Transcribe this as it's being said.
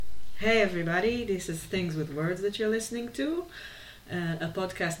Hey everybody, this is Things with Words that you're listening to, a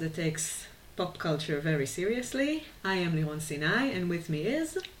podcast that takes pop culture very seriously. I am Liron Sinai, and with me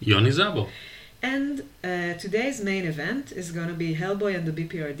is... Yoni Zabo. And today's main event is going to be Hellboy and the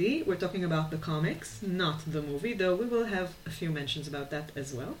BPRD. We're talking about the comics, not the movie, though we will have a few mentions about that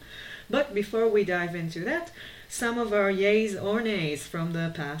as well. But before we dive into that, some of our yays or nays from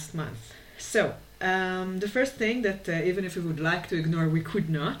the past month. So, the first thing that even if we would like to ignore, we could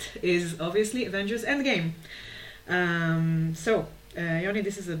not, is obviously Avengers Endgame. Yoni,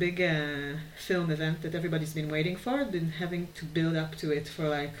 this is a big film event that everybody's been waiting for, been having to build up to it for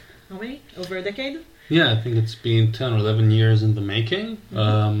like, how many? Over a decade? Yeah, I think it's been 10 or 11 years in the making.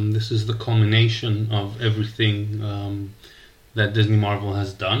 Mm-hmm. This is the culmination of everything that Disney Marvel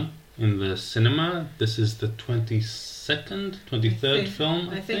has done in the cinema. This is the 23rd film,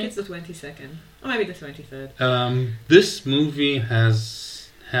 I think. It's the 22nd. Or maybe the 23rd. This movie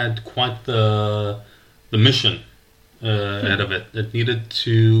has had quite the mission ahead of it. It needed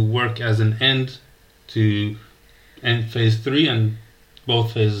to work as an end to end phase 3 and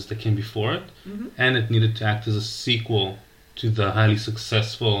both phases that came before it. Mm-hmm. And it needed to act as a sequel to the highly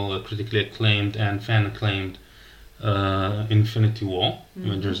successful, critically acclaimed and fan acclaimed Infinity War,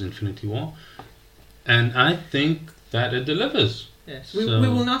 Avengers Infinity War. And I think that it delivers. Yes, we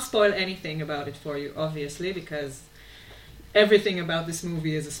will not spoil anything about it for you, obviously, because everything about this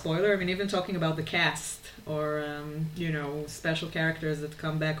movie is a spoiler. I mean, even talking about the cast or, special characters that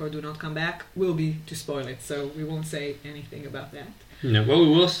come back or do not come back will be to spoil it, so we won't say anything about that. Yeah, what we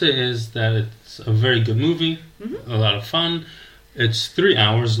will say is that it's a very good movie, a lot of fun. It's 3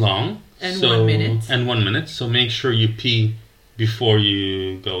 hours long. And 1 minute. And 1 minute, so make sure you pee before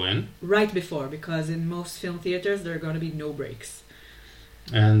you go in. Right before, because in most film theaters there are going to be no breaks.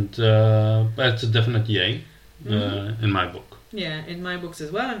 And that's a definite yay in my book. Yeah, in my books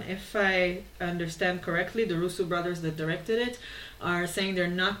as well. And if I understand correctly, the Russo brothers that directed it are saying they're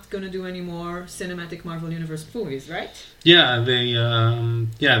not going to do any more cinematic Marvel Universe movies, right? Yeah, they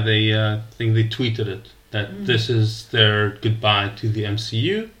think they tweeted it that this is their goodbye to the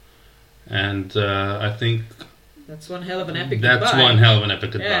MCU, and I think that's one hell of an epic goodbye. That's one hell of an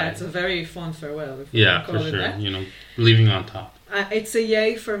epic goodbye. Yeah, it's a very fond farewell. Yeah, for sure. That. Leaving on top. It's a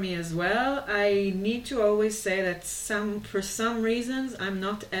yay for me as well. I need to always say that for some reasons I'm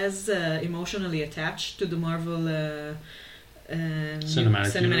not as emotionally attached to the Marvel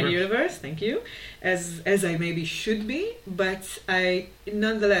cinematic universe. Thank you, as I maybe should be. But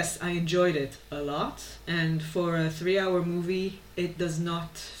nonetheless I enjoyed it a lot. And for a 3-hour movie, it does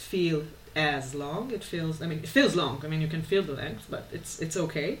not feel as long. It feels long. I mean, you can feel the length, but it's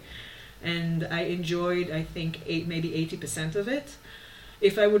okay. And I enjoyed, I think, maybe 80% of it.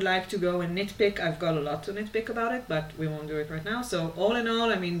 If I would like to go and nitpick, I've got a lot to nitpick about it, but we won't do it right now. So all in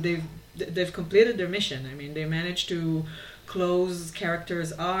all, I mean, they've completed their mission. I mean, they managed to close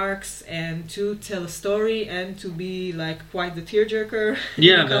characters' arcs and to tell a story and to be like quite the tearjerker.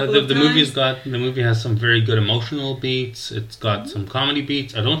 Yeah, the movie has some very good emotional beats. It's got some comedy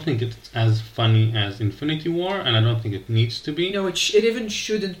beats. I don't think it's as funny as Infinity War, and I don't think it needs to be. No, it even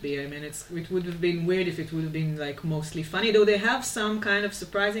shouldn't be. I mean, it would have been weird if it would have been like mostly funny. Though they have some kind of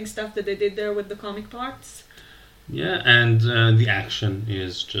surprising stuff that they did there with the comic parts. Yeah, and the action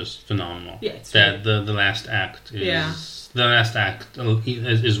is just phenomenal. Yeah, it's the last act is. Yeah. The last act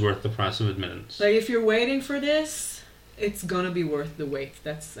is worth the price of admittance. Like, if you're waiting for this, it's gonna be worth the wait.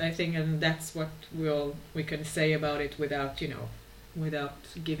 That's what we can say about it without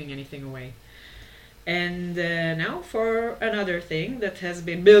giving anything away. And now for another thing that has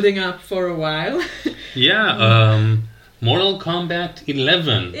been building up for a while. Yeah, Mortal Kombat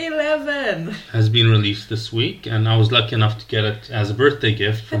 11 has been released this week, and I was lucky enough to get it as a birthday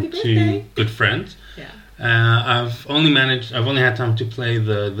gift from two good friends. Yeah. I've only had time to play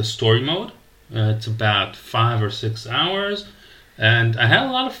the story mode. It's about 5 or 6 hours, and I had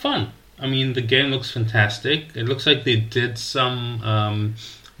a lot of fun. I mean, the game looks fantastic. It looks like they did some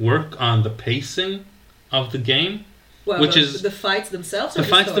work on the pacing of the game, which is the fights themselves. The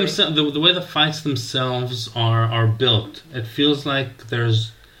way the fights themselves are built. It feels like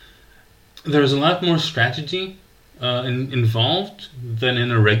there's a lot more strategy involved than in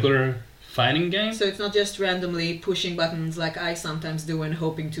a regular fighting game. So it's not just randomly pushing buttons like I sometimes do and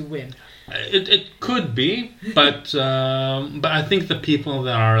hoping to win. It could be, but I think the people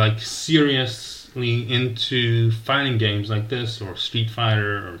that are like seriously into fighting games like this, or Street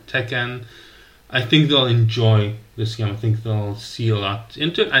Fighter or Tekken, I think they'll enjoy this game. I think they'll see a lot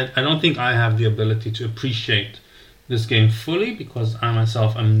into it. I don't think I have the ability to appreciate this game fully because I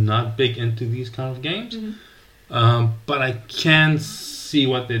myself am not big into these kind of games. Mm-hmm. But I can see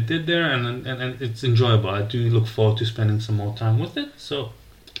what they did there, and it's enjoyable. I do look forward to spending some more time with it. So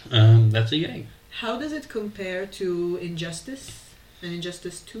that's a yay. How does it compare to Injustice and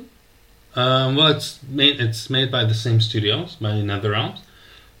Injustice 2? Well, it's made by the same studios, by NetherRealms.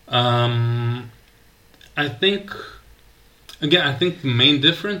 I think the main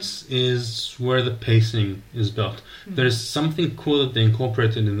difference is where the pacing is built. Mm-hmm. There's something cool that they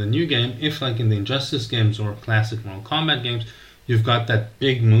incorporated in the new game. If, like in the Injustice games or classic Mortal Kombat games, you've got that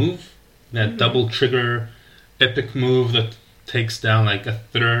big move, that double trigger epic move that takes down like a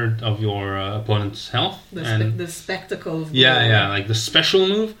third of your opponent's health. The spectacle. Like the special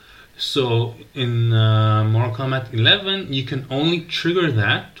move. So in Mortal Kombat 11, you can only trigger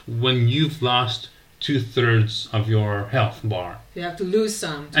that when you've lost 2/3 of your health bar. You have to lose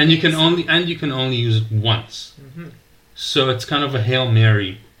some. And you can only use it once. Mm-hmm. So it's kind of a Hail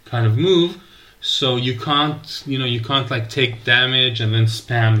Mary kind of move. So you can't like take damage and then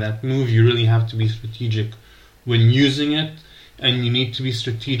spam that move. You really have to be strategic when using it, and you need to be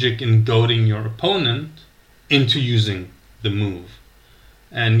strategic in goading your opponent into using the move.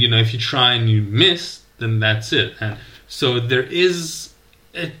 And if you try and you miss, then that's it. And so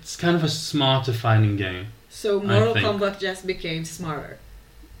it's kind of a smarter fighting game. So Mortal Kombat just became smarter.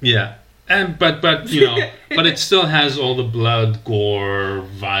 Yeah, but but it still has all the blood, gore,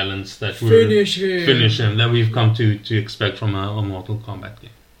 violence that finish him that we've come to expect from a Mortal Kombat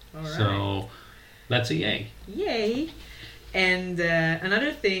game. All right. So that's a yay. Yay! And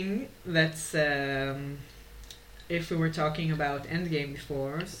another thing that's if we were talking about Endgame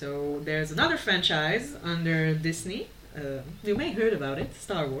before, so there's another franchise under Disney. You may have heard about it,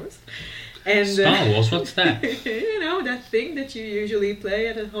 Star Wars. And Star Wars, what's that? That thing that you usually play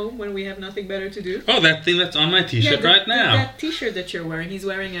at home when we have nothing better to do. Oh, that thing that's on my t-shirt right now. That t-shirt that you're wearing. He's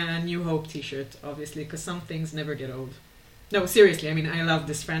wearing a New Hope t-shirt, obviously, because some things never get old. No, seriously, I mean, I love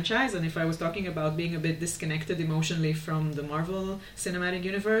this franchise, and if I was talking about being a bit disconnected emotionally from the Marvel Cinematic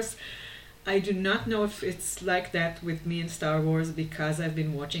Universe, I do not know if it's like that with me in Star Wars, because I've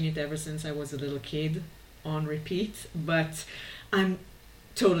been watching it ever since I was a little kid on repeat, but I'm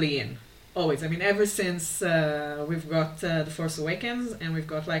totally in. Always. I mean, ever since we've got The Force Awakens, and we've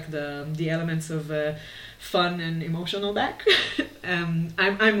got like the elements of fun and emotional back, I'm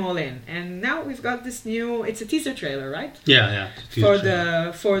all in. And now we've got this new. It's a teaser trailer, right? Yeah. For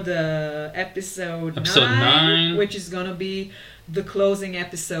the episode 9, which is gonna be the closing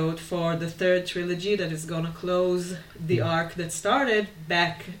episode for the third trilogy that is gonna close the arc that started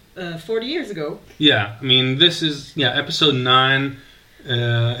back 40 years ago. Yeah, I mean, this is episode 9.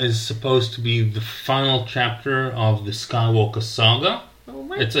 Is supposed to be the final chapter of the Skywalker saga. Oh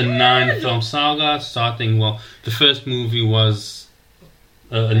my It's God. a 9-film saga starting. Well, the first movie was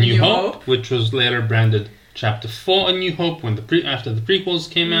A New Hope, which was later branded Chapter 4, A New Hope, when after the prequels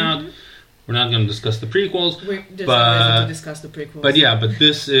came out. We're not going to discuss the prequels. There's no reason to discuss the prequels. But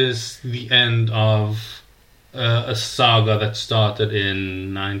this is the end of a saga that started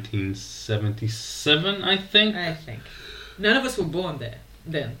in 1977, I think. None of us were born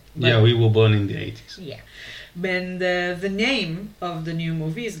then. Yeah, we were born in the 80s. Yeah. And the name of the new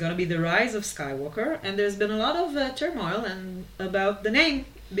movie is going to be The Rise of Skywalker, and there's been a lot of turmoil about the name,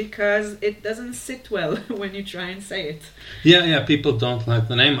 because it doesn't sit well when you try and say it. Yeah, people don't like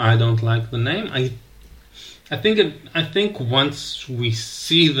the name. I don't like the name. I think once we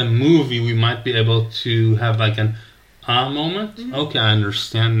see the movie, we might be able to have like an moment. Mm-hmm. Okay, I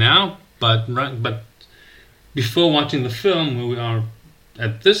understand now, but before watching the film, where we are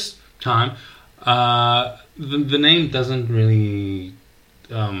at this time, the name doesn't really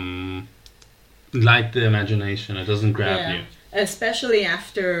light the imagination. It doesn't grab you. Especially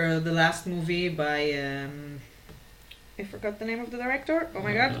after the last movie by... I forgot the name of the director. Oh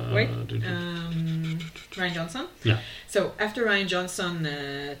my god, wait. Rian Johnson? Yeah. So after Rian Johnson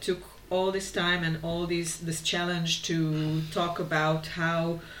took all this time and this challenge to talk about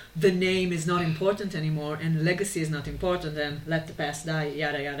how the name is not important anymore and legacy is not important and let the past die,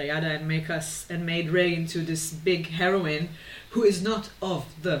 yada yada yada, and made Rey into this big heroine who is not of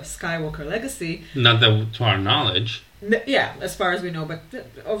the Skywalker legacy. Not that to our knowledge. Yeah, as far as we know, but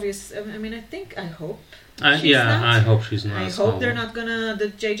obvious. I mean, I hope. I hope she's not. I hope they're not gonna. The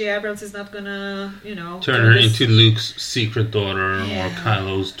J.J. Abrams is not gonna, turn her into Luke's secret daughter or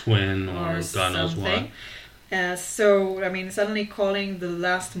Kylo's twin or God knows what. So I mean, suddenly calling the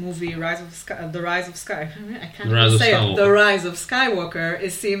last movie The Rise of Sky. I can't The Rise even of say it. Skywalker. The Rise of Skywalker.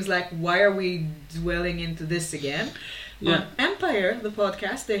 It seems like, why are we dwelling into this again? Yeah. On Empire, the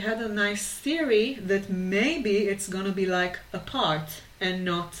podcast, they had a nice theory that maybe it's gonna be like a part and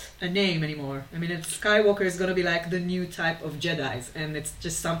not a name anymore. I mean, Skywalker is gonna be like the new type of Jedis, and it's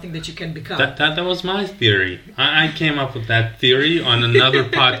just something that you can become. That was my theory. I came up with that theory on another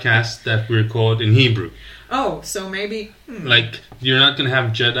podcast that we record in Hebrew. Oh, so maybe Like, you're not going to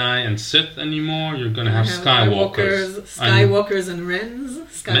have Jedi and Sith anymore. You're going to have Skywalkers, Skywalkers. and Rens,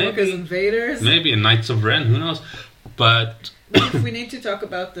 Skywalkers and Vaders. Maybe a Knights of Ren. Who knows? But we need to talk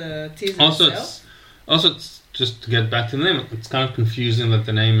about the teaser also, itself. it's just to get back to the name. It's kind of confusing that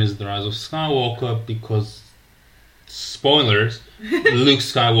the name is The Rise of Skywalker because, spoilers, Luke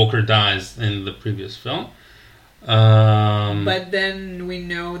Skywalker dies in the previous film. But then we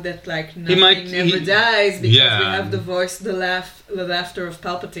know that like nothing never dies because we have the laughter of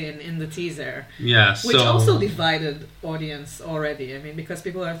Palpatine in the teaser. Yeah, which also divided audience already. I mean, because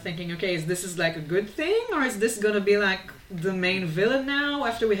people are thinking, okay, this is like a good thing, or is this gonna be like the main villain now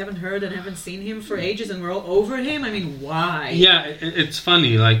after we haven't heard and haven't seen him for ages and we're all over him? I mean, why? Yeah, it's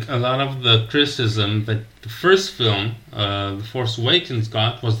funny. Like a lot of the criticism that the first film, The Force Awakens,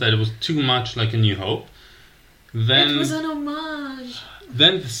 got was that it was too much like A New Hope. Then it was an homage.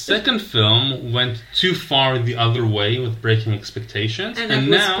 Then the second film went too far the other way with breaking expectations, and it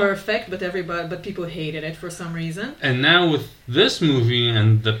was perfect, but people hated it for some reason. And now with this movie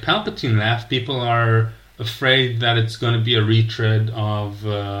and the Palpatine laugh, people are afraid that it's going to be a retread of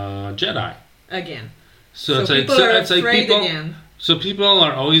Jedi again. So it's people like, are it's afraid like people, again. So people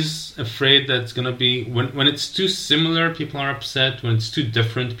are always afraid that it's going to be when it's too similar, people are upset. When it's too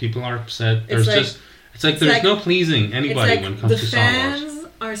different, people are upset. There's no pleasing anybody when it comes to Star Wars. The fans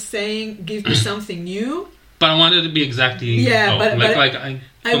are saying, give me something new. But I want it to be exactly...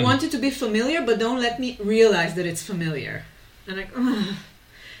 I want it to be familiar, but don't let me realize that it's familiar. And like, ugh.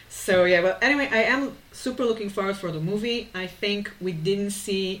 So yeah, but anyway, I am super looking forward for the movie. I think we didn't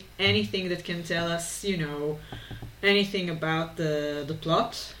see anything that can tell us, anything about the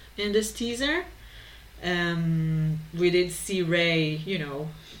plot in this teaser. We did see Rey,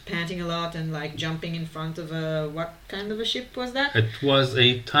 panting a lot and like jumping in front of what kind of a ship was that? It was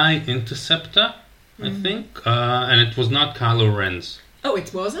a TIE Interceptor, I think, and it was not Kylo Ren's. Oh,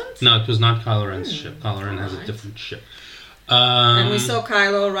 it wasn't? No, it was not Kylo Ren's ship. Kylo Ren has a different ship. And we saw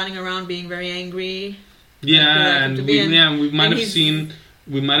Kylo running around being very angry. Yeah, we might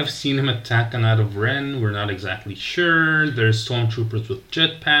have seen him attack Kylo Ren. We're not exactly sure. There's stormtroopers with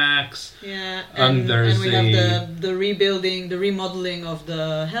jetpacks. Yeah, and we have the remodeling of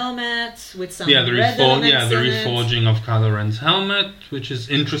the helmet with some red elements the reforging of Kylo Ren's helmet, which is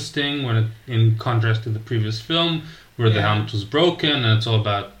interesting in contrast to the previous film, where the helmet was broken and it's all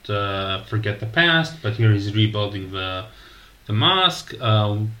about forget the past. But here he's rebuilding the mask.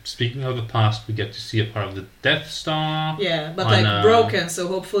 Speaking of the past, we get to see a part of the Death Star. Yeah, but broken, so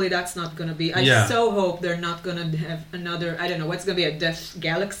hopefully that's not going to be... I so hope they're not going to have another... I don't know, what's going to be a Death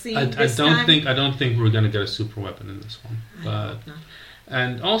Galaxy I don't think we're going to get a super weapon in this one. But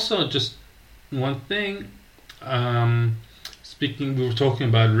and also, just one thing. We were talking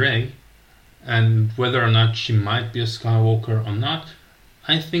about Rey and whether or not she might be a Skywalker or not.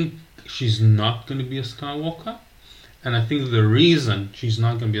 I think she's not going to be a Skywalker. And I think the reason she's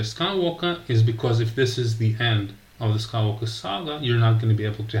not going to be a Skywalker is because if this is the end of the Skywalker saga, you're not going to be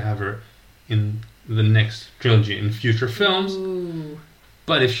able to have her in the next trilogy, in future films. Ooh.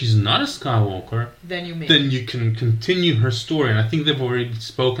 But if she's not a Skywalker, then you can continue her story. And I think they've already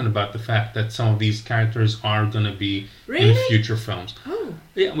spoken about the fact that some of these characters are going to be in future films. Oh.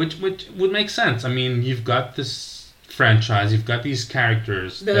 Yeah, which would make sense. I mean, you've got this franchise, you've got these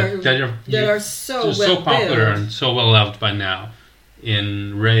characters that are so popular and so well loved by now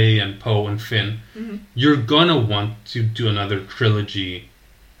in Rey and Poe and Finn. Mm-hmm. You're gonna want to do another trilogy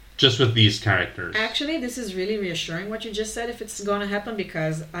just with these characters. Actually, this is really reassuring what you just said, if it's gonna happen,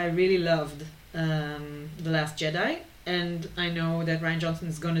 because I really loved The Last Jedi, and I know that Rian Johnson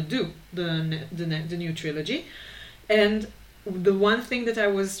is gonna do the new trilogy. And the one thing that I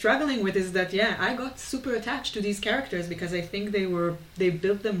was struggling with is that I got super attached to these characters because I think they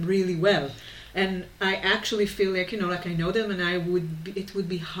built them really well, and I actually feel like I know them, and it would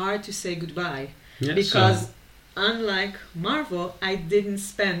be hard to say goodbye because unlike Marvel, I didn't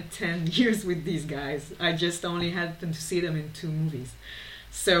spend 10 years with these guys. I just only happened to see them in 2 movies,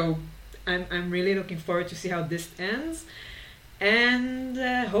 so I'm really looking forward to see how this ends. And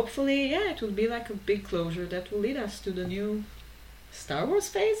hopefully, it will be like a big closure that will lead us to the new Star Wars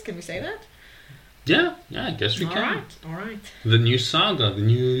phase. Can we say that? Yeah, I guess we can. All right. The new saga, the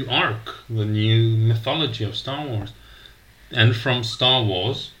new arc, the new mythology of Star Wars. And from Star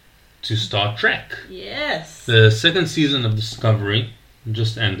Wars to Star Trek. Yes. The second season of Discovery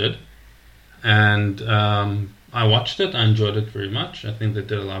just ended. And I watched it. I enjoyed it very much. I think they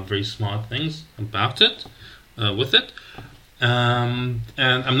did a lot of very smart things about it, with it. And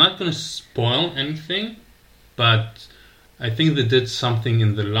I'm not going to spoil anything, but I think they did something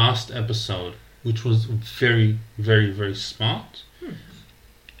in the last episode which was very, very, very smart.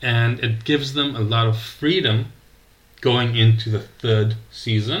 And it gives them a lot of freedom going into the third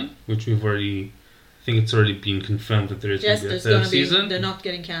season, which we've already... I think it's already been confirmed that there is going to be a third season. They're not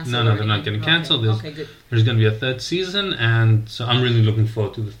getting cancelled. No, they're not getting cancelled. Okay, good. There's going to be a third season, and so I'm really looking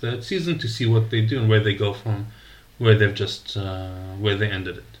forward to the third season to see what they do and where they go from where they've just where they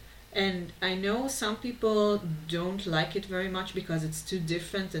ended it. And I know some people don't like it very much because it's too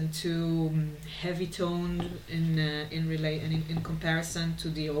different and too heavy toned in comparison to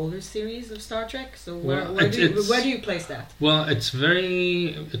the older series of Star Trek. So where do you place that? Well, it's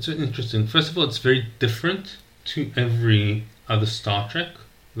interesting. First of all, it's very different to every other Star Trek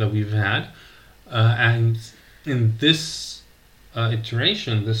that we've had, and in this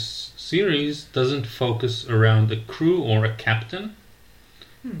iteration, this series doesn't focus around a crew or a captain.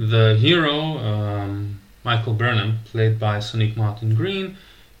 The hero, Michael Burnham, played by Sonique Martin Green,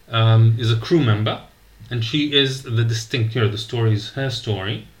 is a crew member, and she is the distinct hero. The story is her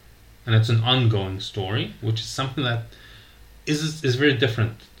story, and it's an ongoing story, which is something that is very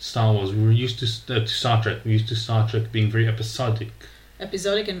different to Star Wars. We were used to Star Trek. We used to Star Trek being very episodic.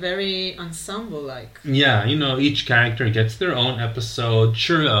 Episodic and very ensemble-like. Yeah, each character gets their own episode.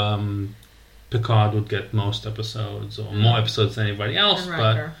 Sure, Picard would get most episodes or more episodes than anybody else,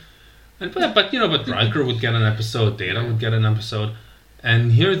 but Riker would get an episode, Data would get an episode,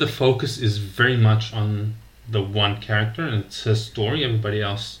 and here the focus is very much on the one character and it's his story. Everybody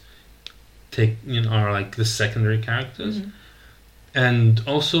else are like the secondary characters, and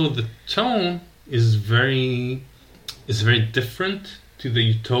also the tone is very different to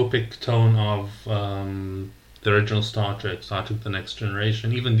the utopic tone of the original Star Trek The Next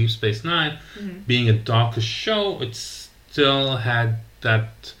Generation, even Deep Space Nine, being a darker show, it still had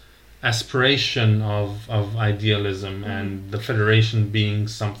that aspiration of idealism and the Federation being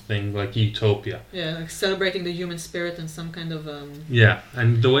something like utopia. Yeah, like celebrating the human spirit and some kind of... Yeah,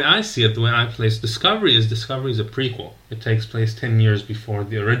 and the way I see it, the way I place Discovery is a prequel. It takes place 10 years before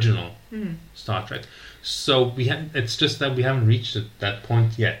the original Star Trek. So it's just that we haven't reached that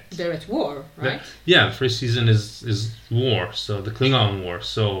point yet. They're at war, right? The first season is war, so the Klingon War.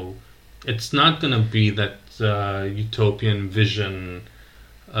 So it's not going to be that utopian vision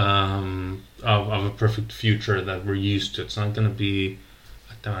of a perfect future that we're used to. It's not going to be...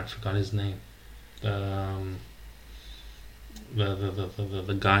 I forgot his name. The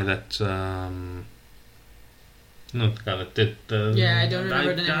guy that... No, the guy that did the... Yeah, I don't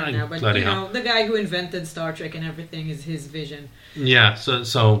remember the name now, but the guy who invented Star Trek and everything is his vision. Yeah,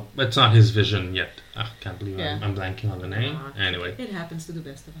 so it's not his vision yet. I can't believe I'm blanking on the name. Anyway. It happens to the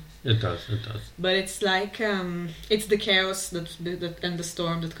best of us. It does. But it's like, it's the chaos that and the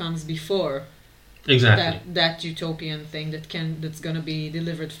storm that comes before. Exactly. That utopian thing that's going to be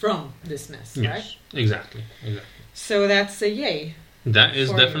delivered from this mess, right? Yes, exactly. So that's a yay. That is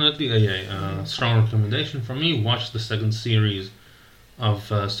definitely a yay. Strong recommendation from me. Watch the second series of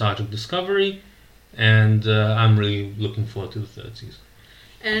Star Trek Discovery, and I'm really looking forward to the third season.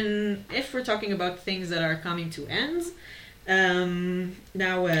 And if we're talking about things that are coming to ends,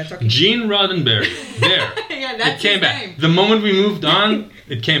 now we're talking... Gene Roddenberry. There. Yeah, that's it came his back. name. The moment we moved on,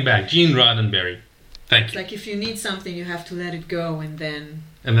 it came back. Gene Roddenberry. Thank you. It's like if you need something, you have to let it go, and then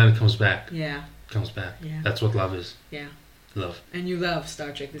it comes back. Yeah. Comes back. Yeah. That's what love is. Yeah. Love. And you love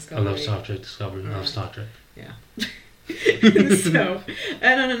Star Trek Discovery. I love Star Trek Discovery. I love Star Trek. Yeah. So,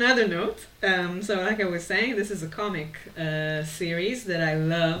 and on another note, so like I was saying, this is a comic series that I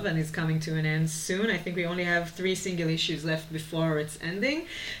love and is coming to an end soon. I think we only have 3 single issues left before its ending.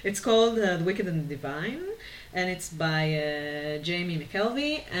 It's called The Wicked and the Divine, and it's by Jamie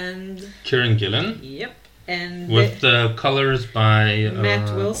McKelvey and... Kieran Gillen. Yep. And with the colors by...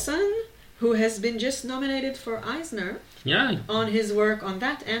 Matt Wilson, who has been just nominated for Eisner. Yeah. On his work on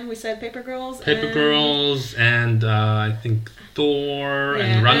that, and we said Paper Girls. And I think Thor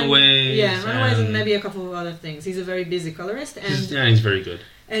and Runaways. Runaways and maybe a couple of other things. He's a very busy colorist. And he's very good.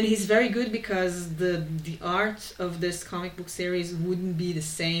 And he's very good because the art of this comic book series wouldn't be the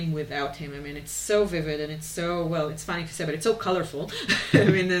same without him. I mean, it's so vivid and it's so, well, it's funny to say, but it's so colorful. I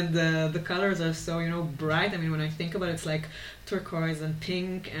mean, and the colors are so, bright. I mean, when I think about it, it's like turquoise and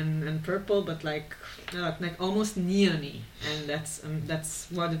pink and purple, but like almost neon-y. And that's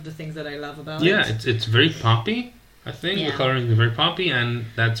one of the things that I love about it. Yeah, it's very poppy, I think. Yeah. The coloring is very poppy, and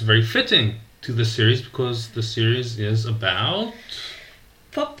that's very fitting to the series because the series is about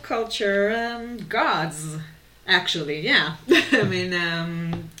pop culture gods, actually, yeah. I mean,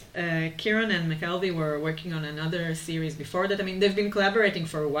 Kieran and McKelvey were working on another series before that. I mean, they've been collaborating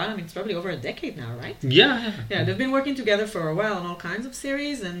for a while. I mean, it's probably over a decade now, right? Yeah. Yeah, they've been working together for a while on all kinds of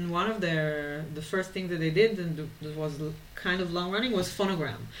series, and one of the first thing that they did, and it was kind of long-running, was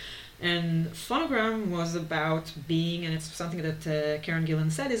Phonogram. And Phonogram was about being, and it's something that Karen Gillan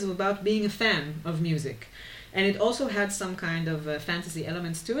said, is about being a fan of music. And it also had some kind of fantasy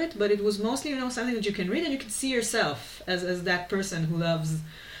elements to it, but it was mostly, something that you can read and you can see yourself as that person who loves,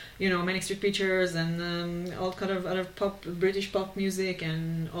 Manic Street Preachers and all kind of other British pop music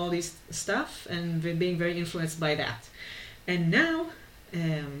and all this stuff, and being very influenced by that. And now,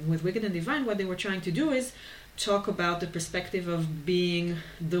 with Wicked and Divine, what they were trying to do is talk about the perspective of being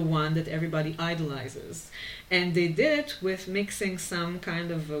the one that everybody idolizes. And they did it with mixing some kind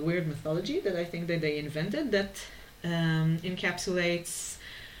of a weird mythology that I think that they invented that encapsulates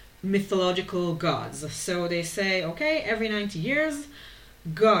mythological gods. So they say, okay, every 90 years,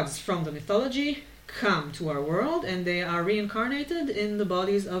 gods from the mythology come to our world and they are reincarnated in the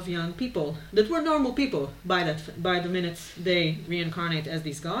bodies of young people that were normal people by the minute they reincarnate as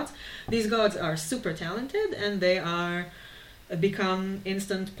these gods. These gods are super talented and they are become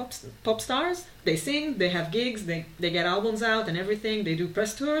instant pop stars. They sing, they have gigs, they get albums out and everything, they do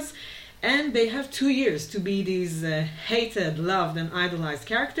press tours, and they have 2 years to be these hated, loved and idolized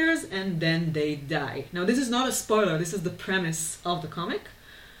characters, and then they die. Now this is not a spoiler, this is the premise of the comic.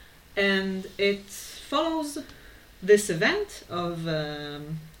 And it follows this event of they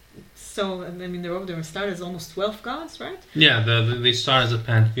started as almost 12 gods, right? Yeah, they start as a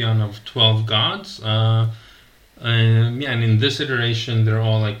pantheon of 12 gods. And in this iteration, they're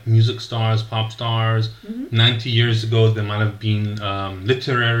all like music stars, pop stars. Mm-hmm. 90 years ago, they might have been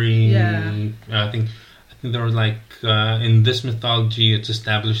literary. Yeah. I think there were like in this mythology, it's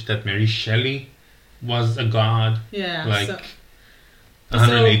established that Mary Shelley was a god. Yeah.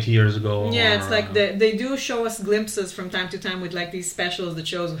 180 years ago. Yeah, it's like they do show us glimpses from time to time with like these specials that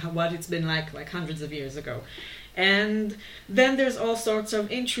shows what it's been like hundreds of years ago. And then there's all sorts of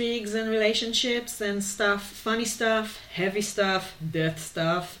intrigues and relationships and stuff, funny stuff, heavy stuff, death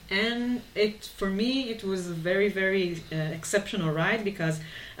stuff. And for me, it was a very, very exceptional ride because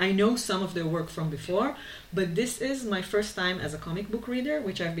I know some of their work from before, but this is my first time as a comic book reader,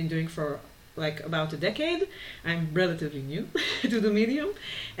 which I've been doing for like about a decade. I'm relatively new to the medium,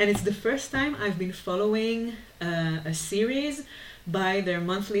 and it's the first time I've been following a series by their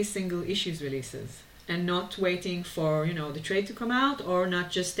monthly single issues releases and not waiting for the trade to come out, or not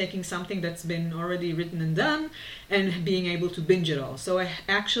just taking something that's been already written and done and being able to binge it all. So I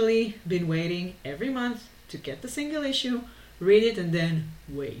actually been waiting every month to get the single issue, read it, and then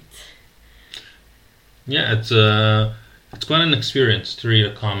wait. Yeah, it's quite an experience to read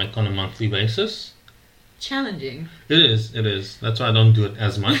a comic on a monthly basis. Challenging. It is. That's why I don't do it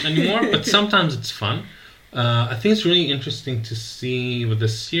as much anymore, but sometimes it's fun. I think it's really interesting to see with the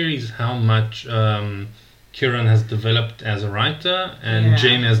series how much Kieran has developed as a writer and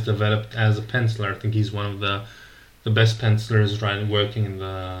Jamie has developed as a penciler. I think he's one of the best pencilers working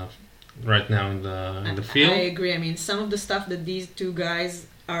right now in the field. I agree. I mean, some of the stuff that these two guys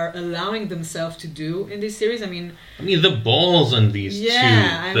are allowing themselves to do in this series. I mean, the balls on these two,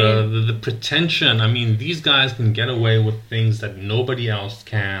 the pretension. I mean, these guys can get away with things that nobody else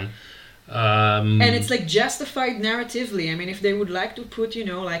can. And it's like justified narratively. I mean, if they would like to put,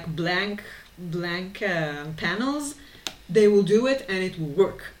 like blank panels, they will do it and it will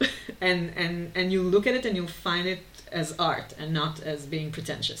work. and you look at it and you'll find it as art and not as being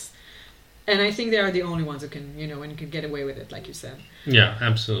pretentious. And I think they are the only ones who can, and can get away with it, like you said. Yeah,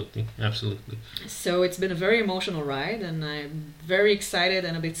 absolutely. So it's been a very emotional ride, and I'm very excited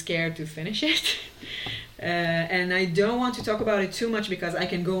and a bit scared to finish it. And I don't want to talk about it too much because I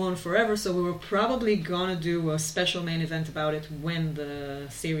can go on forever, so we were probably gonna do a special main event about it when the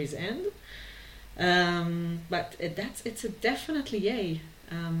series ends. But it's a definitely yay.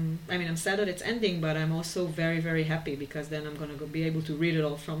 I mean, I'm sad that it's ending, but I'm also very, very happy because then I'm going to be able to read it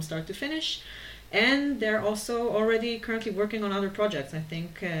all from start to finish And they're also already currently working on other projects. I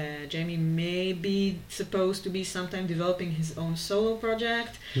think Jamie may be supposed to be sometime developing his own solo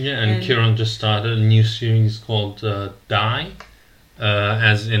project. Yeah, and Kieran just started a new series called Die,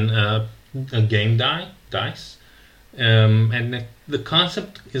 as in a game dice. And the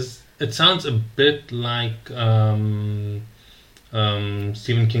concept is, it sounds a bit like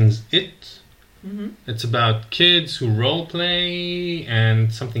Stephen King's It. Mm-hmm. It's about kids who role play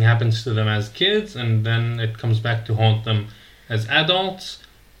and something happens to them as kids and then it comes back to haunt them as adults.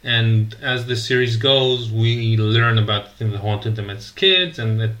 And as the series goes, we learn about the thing that haunted them as kids,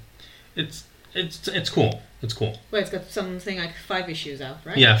 and it's cool. It's cool. Well, it's got something like 5 issues out,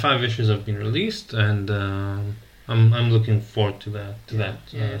 right? Yeah, 5 issues have been released, and I'm looking forward to that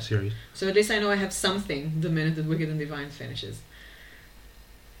series. So at least I know I have something the minute that Wicked and Divine finishes.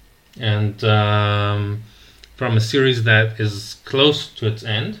 And from a series that is close to its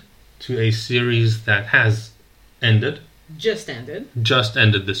end to a series that has ended. Just ended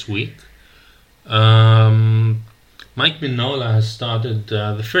this week. Mike Mignola has started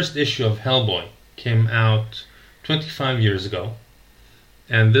the first issue of Hellboy. Came out 25 years ago.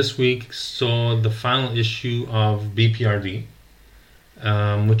 And this week saw the final issue of BPRD,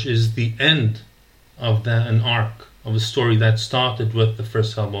 which is the end of an arc of a story that started with the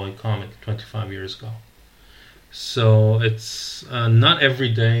first Hellboy comic 25 years ago. So it's not every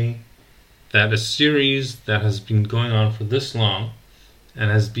day that a series that has been going on for this long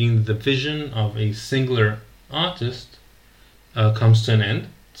and has been the vision of a singular artist comes to an end.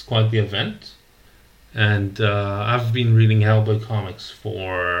 It's quite the event. And I've been reading Hellboy comics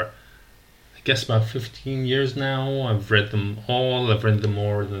for, I guess, about 15 years now. I've read them all. I've read them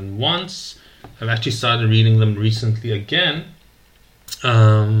more than once. I've actually started reading them recently again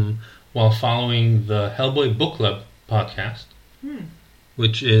while following the Hellboy Book Club podcast,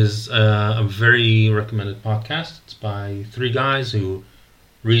 which is a very recommended podcast. It's by 3 guys who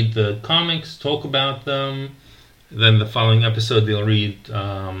read the comics, talk about them. Then the following episode they'll read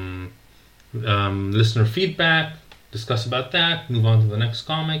listener feedback, discuss about that, move on to the next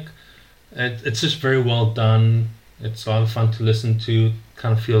comic. It's just very well done. It's a lot of fun to listen to.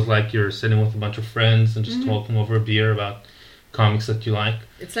 Kind of feels like you're sitting with a bunch of friends and just talking over a beer about comics that you like.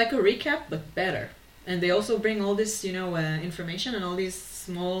 It's like a recap, but better. And they also bring all this, information and all these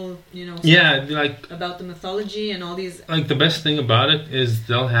small, yeah, like about the mythology and all these. Like the best thing about it is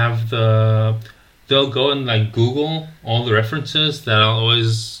they'll go and like Google all the references that I'll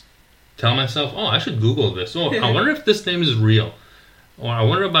always tell myself, oh, I should Google this. Oh, I wonder if this name is real. Or I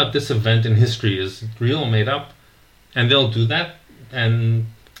wonder about this event in history. Is it real or made up? And they'll do that. And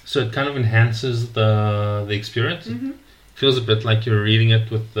so it kind of enhances the experience. Mm-hmm. Feels a bit like you're reading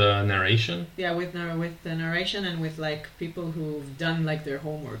it with the narration. Yeah, with the narration and with like people who've done like their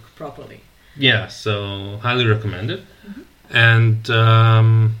homework properly. Yeah, so highly recommended. Mm-hmm. And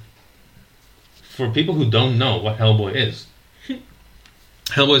for people who don't know what Hellboy is,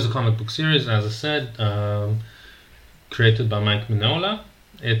 Hellboy is a comic book series, as I said, created by Mike Mignola.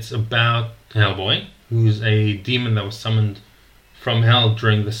 It's about Hellboy, who's a demon that was summoned from hell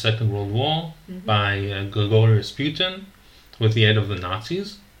during the Second World War by Gregorius Putin with the aid of the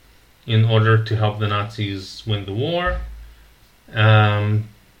Nazis in order to help the Nazis win the war.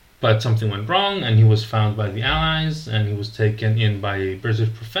 But something went wrong and he was found by the Allies and he was taken in by a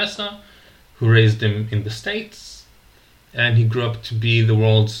British professor who raised him in the States. And he grew up to be the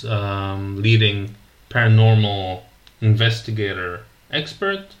world's leading paranormal investigator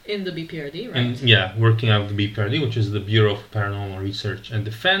expert. In the BPRD, right? And yeah, working out of the BPRD, which is the Bureau for Paranormal Research and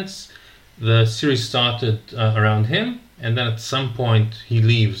Defense. The series started around him, and then at some point he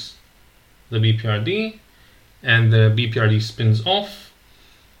leaves the BPRD, and the BPRD spins off,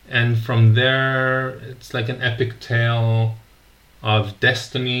 and from there it's like an epic tale of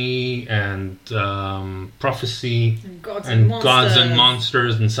destiny and prophecy and gods and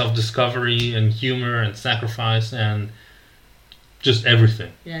monsters and self-discovery and humor and sacrifice and just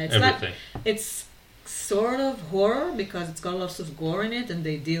everything. Yeah, it's everything. It's sort of horror because it's got lots of gore in it and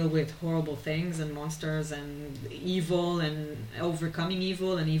they deal with horrible things and monsters and evil and overcoming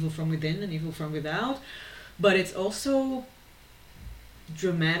evil and evil from within and evil from without. But it's also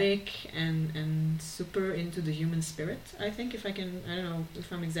dramatic and super into the human spirit, I think, I don't know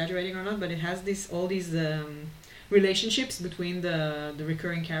if I'm exaggerating or not, but it has all these relationships between the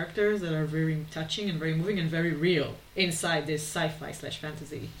recurring characters that are very touching and very moving and very real inside this sci-fi /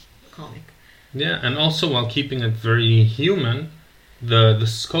 fantasy comic. Yeah, and also while keeping it very human, the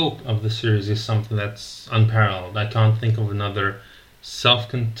scope of the series is something that's unparalleled. I can't think of another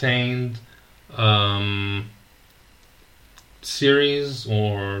self-contained series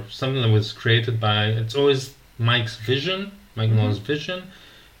or something that was created by, it's always Mike's vision, Mike Millar's vision.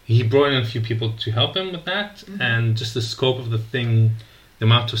 He brought in a few people to help him with that, and just the scope of the thing, the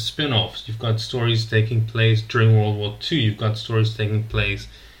amount of spin-offs. You've got stories taking place during World War II. You've got stories taking place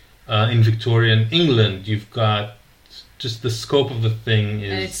in Victorian England. You've got just the scope of the thing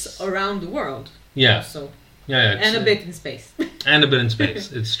is... And it's around the world. Yeah. So. Yeah, and a bit in space. And a bit in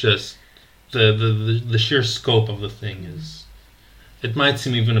space. It's just the sheer scope of the thing is... It might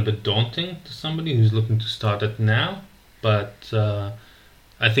seem even a bit daunting to somebody who's looking to start it now, but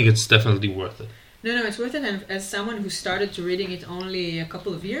I think it's definitely worth it. No, it's worth it. And as someone who started to reading it only a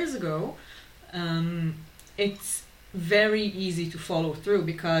couple of years ago, it's very easy to follow through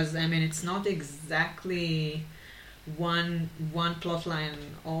because, I mean, it's not exactly one plot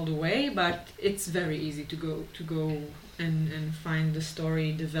line all the way, but it's very easy to go and find the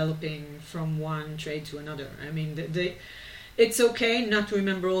story developing from one trade to another. I mean, it's okay not to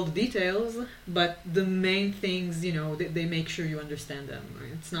remember all the details, but the main things, they make sure you understand them.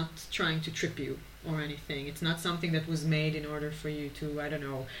 It's not trying to trip you or anything. It's not something that was made in order for you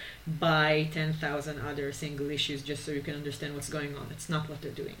to, buy 10,000 other single issues just so you can understand what's going on. It's not what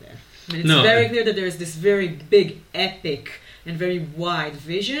they're doing there. I mean, it's very clear that there is this very big, epic, and very wide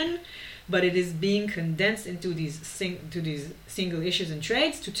vision, but it is being condensed into these single issues and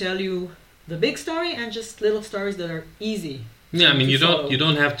trades to tell you the big story and just little stories that are easy. Yeah, I mean, you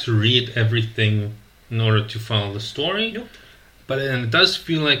don't have to read everything in order to follow the story. Nope. But it does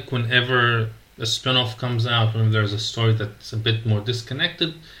feel like whenever a spin-off comes out, when there's a story that's a bit more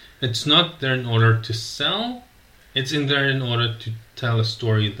disconnected, it's not there in order to sell. It's in there in order to tell a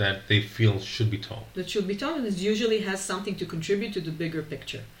story that they feel should be told. That should be told, and it usually has something to contribute to the bigger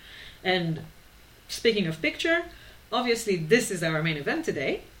picture. And speaking of picture, obviously this is our main event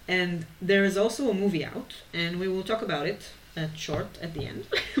today. And there is also a movie out, and we will talk about it short at the end.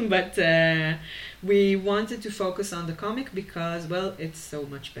 But we wanted to focus on the comic because, well, it's so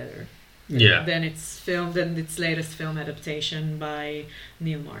much better than its latest film adaptation by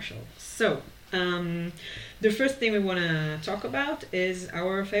Neil Marshall. So, the first thing we want to talk about is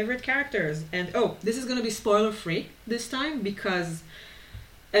our favorite characters. And, this is going to be spoiler-free this time because...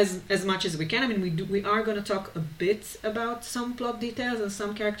 As much as we can. I mean, we are going to talk a bit about some plot details and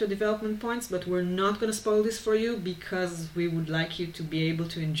some character development points, but we're not going to spoil this for you because we would like you to be able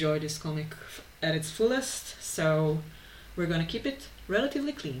to enjoy this comic at its fullest. So we're going to keep it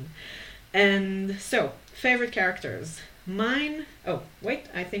relatively clean. And so, favorite characters. Mine... Oh, wait,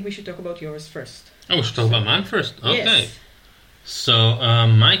 I think we should talk about yours first. Oh, we should talk about mine first? Okay. Yes. So,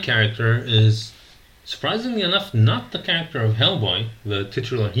 my character is... surprisingly enough, not the character of Hellboy, the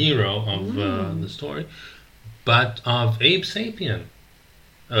titular hero of the story, but of Abe Sapien.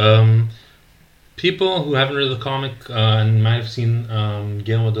 People who haven't read the comic and might have seen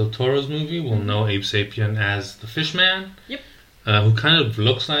Guillermo del Toro's movie will know Abe Sapien as the Fishman. Yep. Who kind of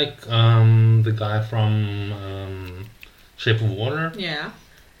looks like the guy from Shape of Water. Yeah.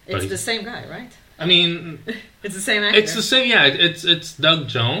 It's the same guy, right? I mean... It's the same actor. It's the same, yeah. It's Doug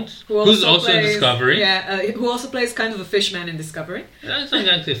Jones, who's also in Discovery. Yeah, who also plays kind of a fishman in Discovery. It's not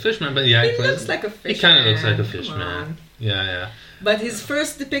exactly a fishman, but yeah. He looks like a fishman. He kind of looks like a fishman. Yeah. But his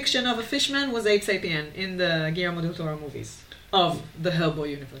first depiction of a fishman was Abe Sapien in the Guillermo del Toro movies of the Hellboy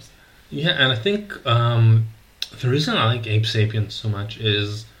universe. Yeah, and I think the reason I like Abe Sapien so much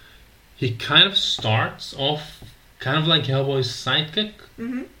is he kind of starts off kind of like Hellboy's sidekick.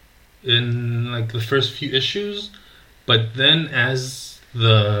 Mm-hmm. In like the first few issues, but then as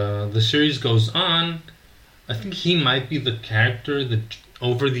the series goes on, I think he might be the character that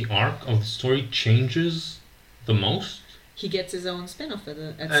over the arc of the story changes the most. He gets his own spin-off at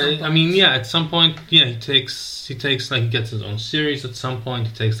some point. I mean, yeah, at some point, yeah, he takes like he gets his own series. At some point,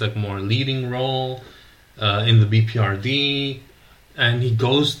 he takes like more leading role in the BPRD, and he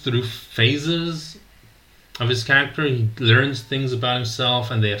goes through phases of his character. He learns things about himself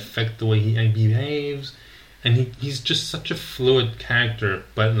and they affect the way he behaves, and he's just such a fluid character,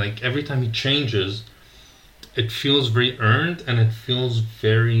 but like every time he changes it feels very earned and it feels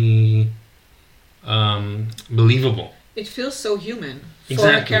very believable. It feels so human for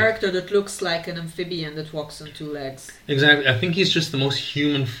exactly. a character that looks like an amphibian that walks on two legs. Exactly. I think he's just the most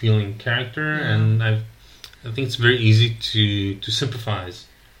human feeling character, and I think it's very easy to sympathize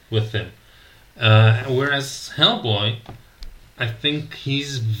with him. Whereas Hellboy, I think he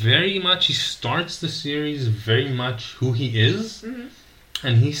starts the series very much who he is,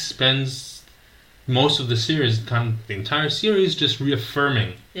 and he spends most of the series, the entire series, just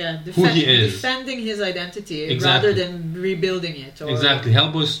reaffirming who he is. Defending his identity exactly. rather than rebuilding it. Exactly.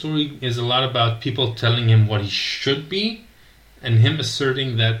 Hellboy's story is a lot about people telling him what he should be, and him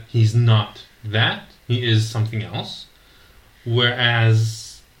asserting that he's not that, he is something else.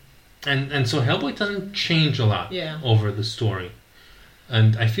 Whereas, and so Hellboy doesn't change a lot over the story.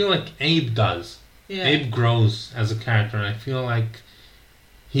 And I feel like Abe does. Yeah. Abe grows as a character, and I feel like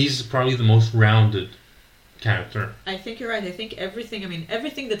he's probably the most rounded character. I think you're right. I think everything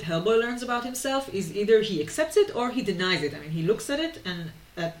that Hellboy learns about himself is either he accepts it or he denies it. I mean, he looks at it and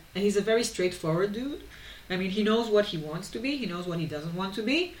he's a very straightforward dude. I mean, he knows what he wants to be. He knows what he doesn't want to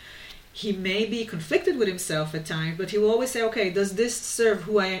be. He may be conflicted with himself at times, but he will always say, okay, does this serve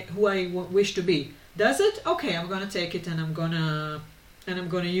who I wish to be? Does it? Okay, I'm going to take it and I'm going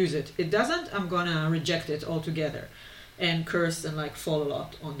to use it. It doesn't, I'm going to reject it altogether. And curse and like fall a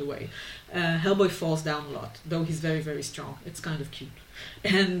lot on the way. Hellboy falls down a lot, though he's very, very strong. It's kind of cute.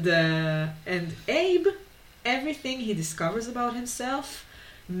 And Abe, everything he discovers about himself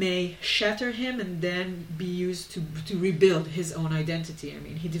may shatter him and then be used to rebuild his own identity. I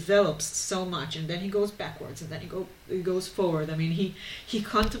mean, he develops so much, and then he goes backwards, and then he goes forward. I mean, he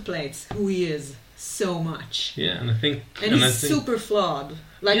contemplates who he is so much. Yeah, and I think... And he's super flawed.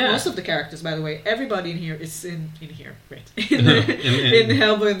 Like most of the characters, by the way. Everybody in here is in here, great. in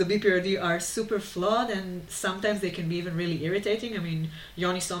Hellboy and the BPRD are super flawed, and sometimes they can be even really irritating. I mean,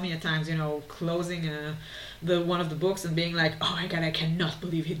 Yoni saw me at times, closing one of the books and being like, "Oh my god, I cannot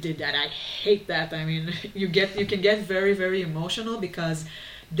believe he did that. I hate that." I mean, you can get very, very emotional because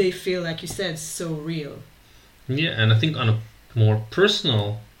they feel, like you said, so real. Yeah, and I think on a more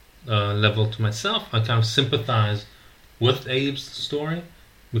personal level to myself, I kind of sympathize with Abe's story,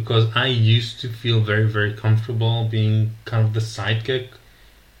 because I used to feel very, very comfortable being kind of the sidekick,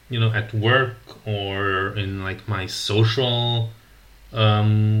 at work or in like my social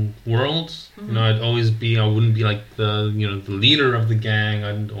worlds. Mm-hmm. I wouldn't be like the the leader of the gang,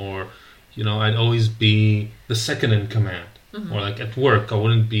 I'd always be the second in command. Mm-hmm. Or like at work, I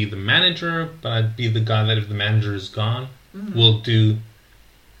wouldn't be the manager, but I'd be the guy that if the manager is gone, mm-hmm. will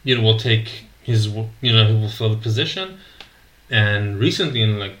take his, he will fill the position. And recently,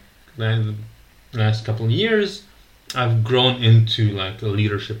 in like the last couple of years, I've grown into like a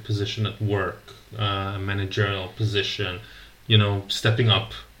leadership position at work, a managerial position, stepping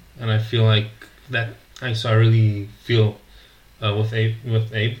up. And I feel like that. So I really feel with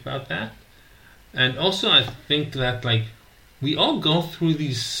Abe about that. And also, I think that like we all go through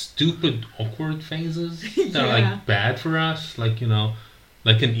these stupid, awkward phases that are like bad for us, like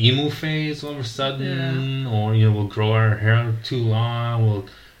like an emo phase all of a sudden, or we'll grow our hair too long, we'll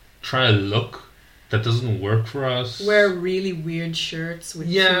try a look that doesn't work for us, wear really weird shirts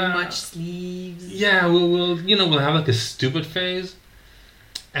with too much sleeves. We'll have like a stupid phase,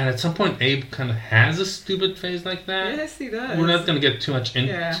 and at some point Abe kind of has a stupid phase like that. Yes, he does. We're not going to get too much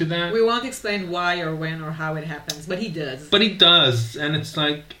into that. We won't explain why or when or how it happens, but he does. And it's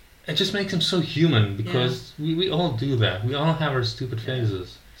like, it just makes him so human, because we all do that. We all have our stupid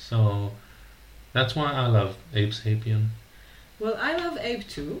phases. So that's why I love Abe Sapien. Well, I love Abe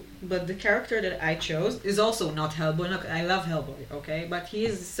too, but the character that I chose is also not Hellboy. Look, I love Hellboy, okay? But he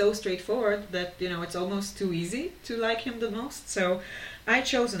is so straightforward that, it's almost too easy to like him the most. So I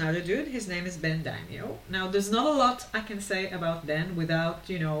chose another dude. His name is Ben Daimio. Now, there's not a lot I can say about Ben without,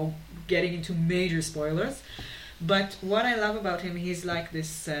 getting into major spoilers. But what I love about him, he's like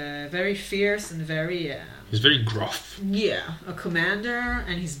this very fierce and very... he's very gruff. Yeah, a commander,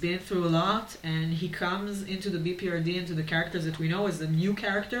 and he's been through a lot, and he comes into the BPRD, into the characters that we know as a new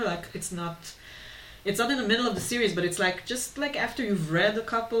character. Like, it's not in the middle of the series, but it's like, just like after you've read a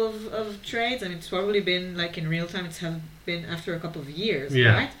couple of trades, and it's probably been, like in real time, it's been after a couple of years,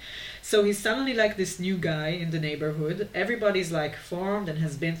 right? So he's suddenly like this new guy in the neighborhood. Everybody's like formed and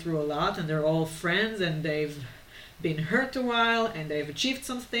has been through a lot, and they're all friends, and they've been hurt a while, and they've achieved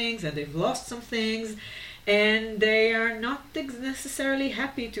some things, and they've lost some things, and they are not necessarily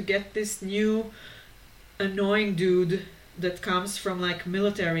happy to get this new annoying dude that comes from like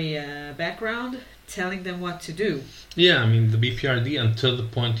military background telling them what to do. Yeah, I mean, the BPRD, until the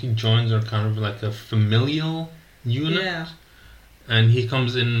point he joins, are kind of like a familial unit. Yeah. And he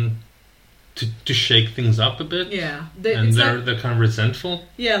comes in to shake things up a bit. Yeah. They're kind of resentful.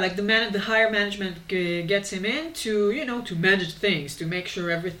 Yeah, like the higher management gets him in to, to manage things, to make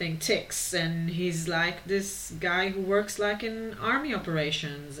sure everything ticks. And he's like this guy who works like in army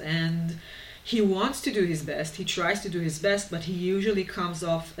operations, and he wants to do his best. He tries to do his best, but he usually comes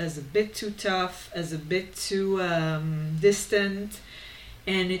off as a bit too tough, as a bit too distant.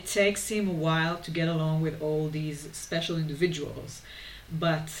 And it takes him a while to get along with all these special individuals.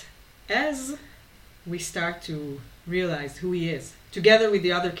 But as we start to realize who he is, together with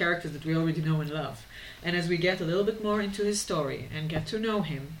the other characters that we already know and love. And as we get a little bit more into his story and get to know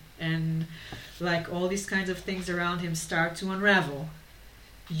him, and like all these kinds of things around him start to unravel,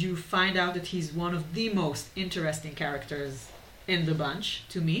 you find out that he's one of the most interesting characters in the bunch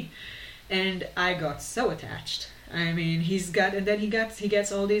to me. And I got so attached. I mean, he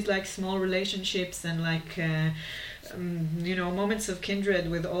gets all these like small relationships and like moments of kindred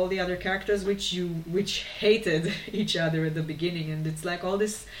with all the other characters which hated each other at the beginning, and it's like all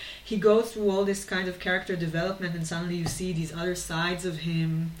this. He goes through all this kind of character development, and suddenly you see these other sides of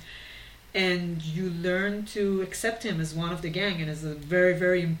him, and you learn to accept him as one of the gang and as a very,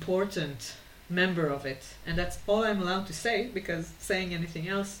 very important member of it. And that's all I'm allowed to say, because saying anything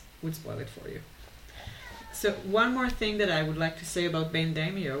else would spoil it for you. So one more thing that I would like to say about Bain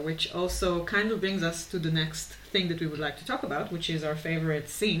Daimyo, which also kind of brings us to the next thing that we would like to talk about, which is our favorite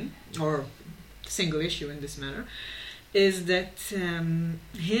scene, or single issue in this matter, is that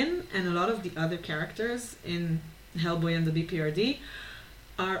him and a lot of the other characters in Hellboy and the BPRD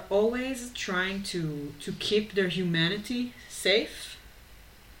are always trying to keep their humanity safe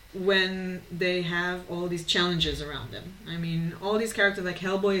when they have all these challenges around them. I mean, all these characters, like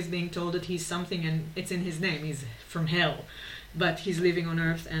Hellboy is being told that he's something and it's in his name, he's from hell, but he's living on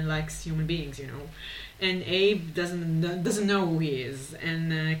Earth and likes human beings, you know. And Abe doesn't know who he is,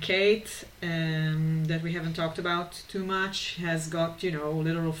 and Kate, that we haven't talked about too much, has got, you know,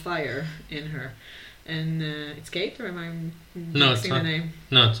 literal fire in her. And it's Kate, or am I mixing the name?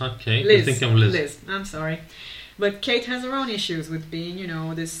 No, it's not Kate. Liz. I think I'm Liz. Liz, I'm sorry. But Kate has her own issues with being, you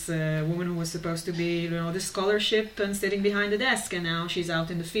know, this woman who was supposed to be, you know, this scholarship and sitting behind the desk, and now she's out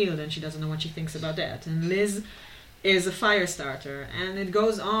in the field and she doesn't know what she thinks about that. And Liz is a fire starter, and it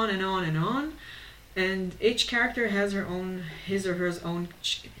goes on and on and on. And each character has his or her own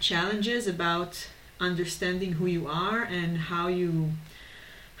challenges about understanding who you are and how you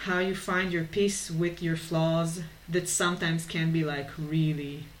find your peace with your flaws, that sometimes can be like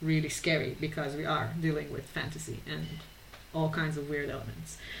really, really scary, because we are dealing with fantasy and all kinds of weird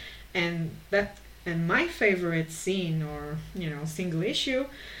elements. And my favorite scene, or, you know, single issue,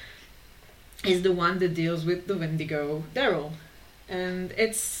 is the one that deals with the Wendigo Daryl. And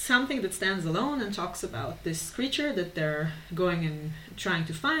it's something that stands alone and talks about this creature that they're going and trying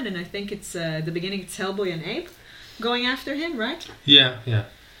to find. And I think it's at the beginning it's Hellboy and Abe going after him, right? Yeah.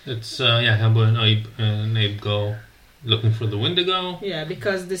 It's Hellboy and Abe go looking for the Wendigo. Yeah,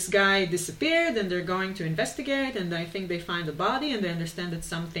 because this guy disappeared and they're going to investigate, and I think they find a body and they understand that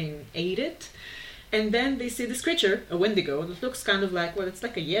something ate it. And then they see this creature, a Wendigo, that looks kind of like, it's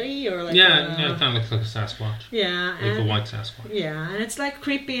like a Yeti or like it kind of looks like a Sasquatch. Yeah. Like a white Sasquatch. Yeah, and it's like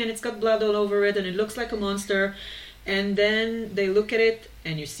creepy and it's got blood all over it and it looks like a monster. And then they look at it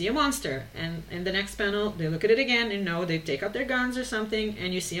and you see a monster. And in the next panel, they look at it again and they take out their guns or something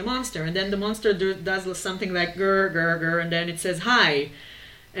and you see a monster. And then the monster does something like grr, grr, grr, and then it says hi.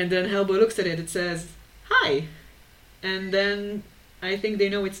 And then Hellboy looks at it, it says hi. And then I think they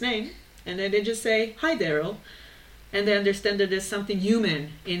know its name. And then they just say, hi, Daryl. And they understand that there's something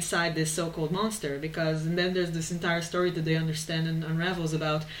human inside this so-called monster. And then there's this entire story that they understand and unravels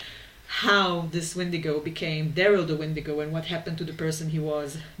about how this Wendigo became Daryl the Wendigo and what happened to the person he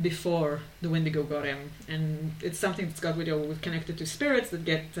was before the Wendigo got him. And it's something that's got connected to spirits that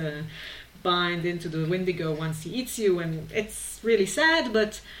get bind into the Wendigo once he eats you. And it's really sad,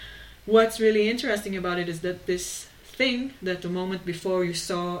 but what's really interesting about it is that this thing that the moment before you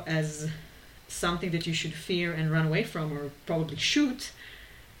saw as something that you should fear and run away from or probably shoot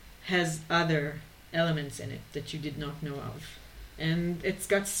has other elements in it that you did not know of. And it's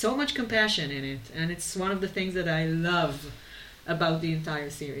got so much compassion in it, and it's one of the things that I love about the entire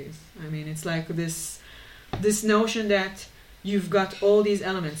series. I mean, it's like this notion that you've got all these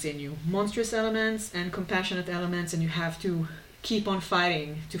elements in you, monstrous elements and compassionate elements, and you have to keep on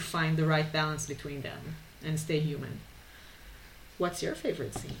fighting to find the right balance between them and stay human. What's your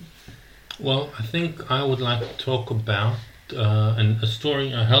favorite scene? Well, I think I would like to talk about a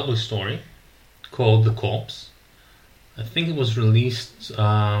Hellboy story called The Corpse. I think it was released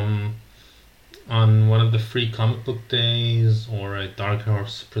on one of the free comic book days or a Dark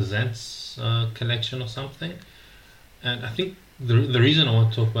Horse Presents collection or something. And I think the reason I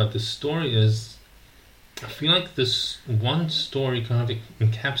want to talk about this story is I feel like this one story kind of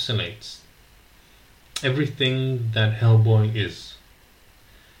encapsulates everything that Hellboy is.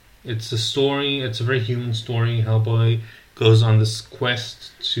 It's a very human story. Hellboy goes on this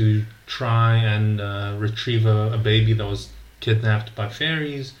quest to try and retrieve a baby that was kidnapped by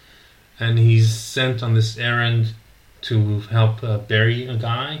fairies, and he's sent on this errand to help bury a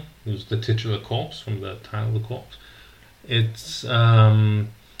guy who's the titular corpse from the title of the corpse. It's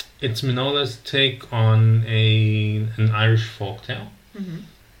Minola's take on an Irish folktale. Mm-hmm.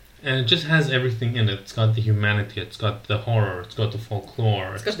 And it just has everything in it. It's got the humanity, it's got the horror, it's got the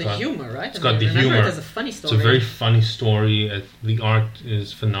folklore. It's got the humor, right? It's got the humor. It as a funny story. It's a very funny story. The art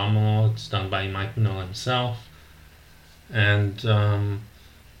is phenomenal. It's done by Mike Mignola himself. And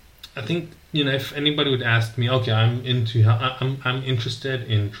I think, if anybody would ask me, okay, I'm interested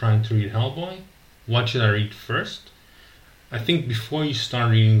in trying to read Hellboy, what should I read first? I think before you start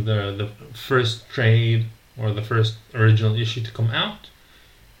reading the first trade or the first original issue to come out,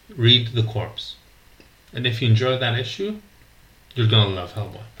 read The Corpse. And if you enjoy that issue, you're gonna love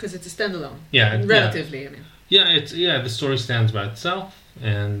Hellboy. Because it's a standalone. Yeah. Relatively, I mean. Yeah, the story stands by itself,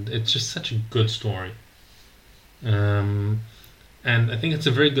 and it's just such a good story. And I think it's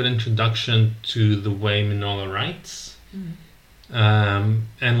a very good introduction to the way Mignola writes. Mm.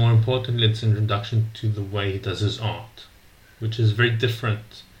 And more importantly, it's an introduction to the way he does his art, which is very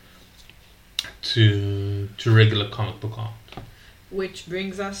different to regular comic book art. Which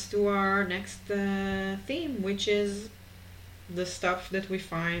brings us to our next theme, which is the stuff that we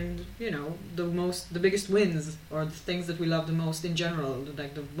find, the biggest wins, or the things that we love the most in general,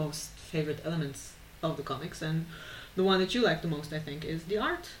 like the most favorite elements of the comics. And the one that you like the most, I think, is the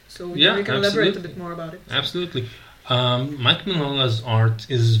art. So we can elaborate a bit more about it. Absolutely. Mike Mignola's art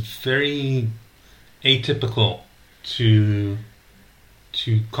is very atypical to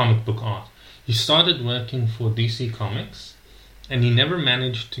comic book art. He started working for DC Comics, and he never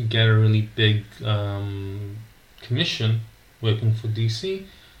managed to get a really big commission working for DC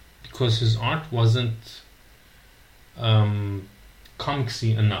because his art wasn't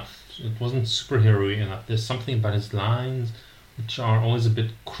comicsy enough. It wasn't superhero-y enough. There's something about his lines which are always a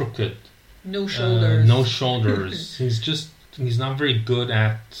bit crooked. No shoulders. No shoulders. He's not very good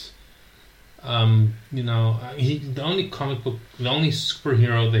at the only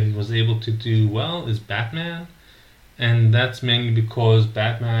superhero that he was able to do well is Batman. And that's mainly because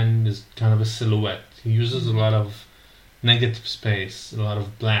Batman is kind of a silhouette. He uses a lot of negative space, a lot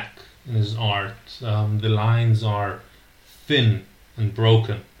of black in his art. The lines are thin and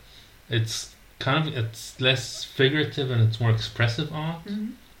broken. It's less figurative and it's more expressive art.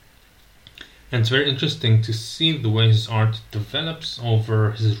 Mm-hmm. And it's very interesting to see the way his art develops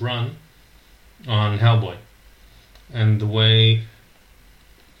over his run on Hellboy. And the way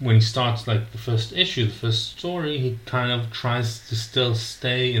when he starts like the first issue, the first story, he kind of tries to still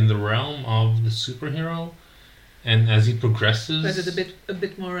stay in the realm of the superhero, and as he progresses, is it a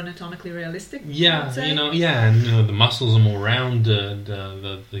bit more anatomically realistic? Yeah, and the muscles are more rounded.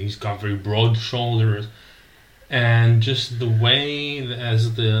 He's got very broad shoulders, and just the way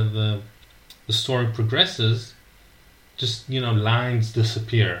as the story progresses, just lines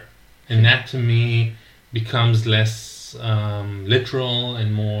disappear, anatomy becomes less literal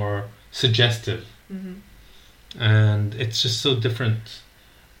and more suggestive. Mm-hmm. And it's just so different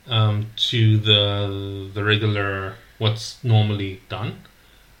to the regular what's normally done.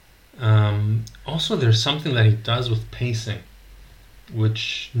 Also, there's something that he does with pacing,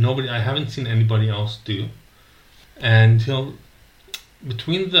 which I haven't seen anybody else do. And he'll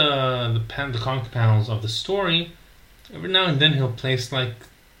between the comic panels of the story, every now and then he'll place like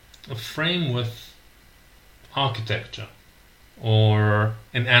a frame with architecture or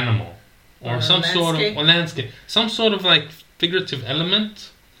an animal or some sort of landscape, some sort of like figurative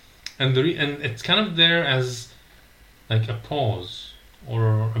element, and it's kind of there as like a pause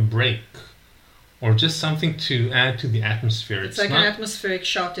or a break or just something to add to the atmosphere. It's like an atmospheric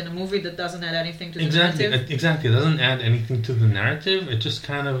shot in a movie that doesn't add anything to the narrative. Exactly, it doesn't add anything to the narrative. It just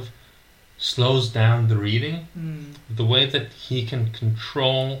kind of slows down the reading. The way that he can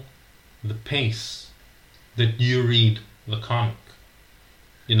control the pace that you read the comic,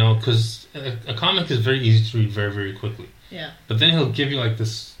 because a comic is very easy to read very, very quickly. Yeah. But then he'll give you like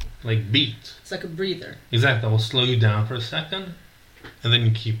this like beat. It's like a breather. Exactly. That will slow you down for a second, and then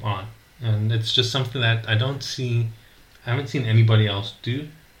you keep on. And it's just something that I haven't seen anybody else do,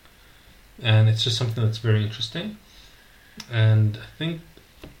 and it's just something that's very interesting. And I think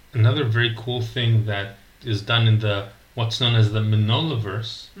another very cool thing that is done in the what's known as the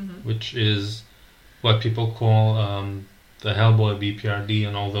Mignolaverse, which is what people call the Hellboy, BPRD,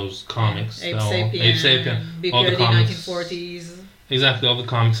 and all those comics. Ape Sapien, BPRD, all the comics, 1940s. Exactly, all the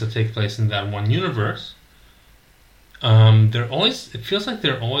comics that take place in that one universe. It feels like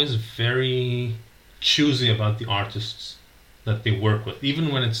they're always very choosy about the artists that they work with.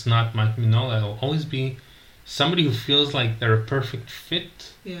 Even when it's not Mike Mignola, it'll always be somebody who feels like they're a perfect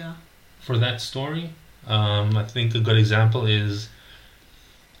fit for that story. I think a good example is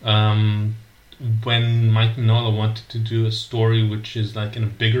um, when Mike Mignola wanted to do a story which is like in a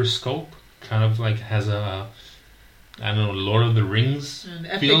bigger scope, kind of like has a, I don't know, Lord of the Rings An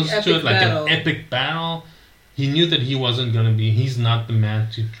epic, feels to epic it, like battle. an epic battle. He knew that he's not the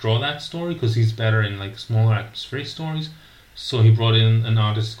man to draw that story because he's better in like smaller atmospheric stories. So he brought in an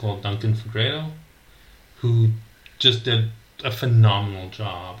artist called Duncan Fegredo, who just did a phenomenal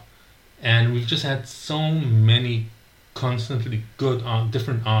job. And we've just had so many constantly good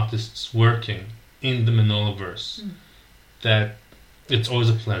different artists working in the Mignola-verse that it's always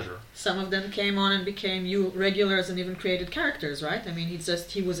a pleasure. Some of them came on and became regulars and even created characters, right? I mean,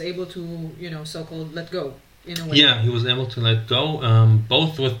 he was able to, so-called let go in a way. Yeah, he was able to let go,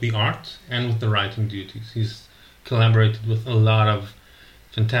 both with the art and with the writing duties. He's collaborated with a lot of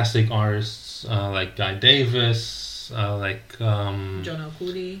fantastic artists like Guy Davis, like John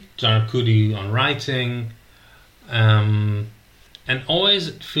Arcudi. John Arcudi on writing, and always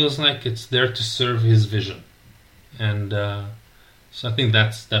it feels like it's there to serve his vision, and so I think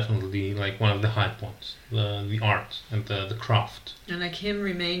that's definitely like one of the high points, the art and the craft. And like him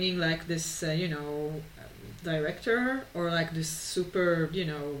remaining like this, director, or like this super,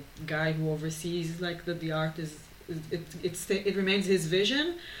 guy who oversees like the art it remains his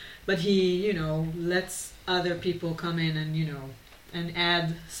vision, but he, lets other people come in and, and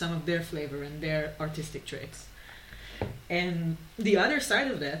add some of their flavor and their artistic traits. And the other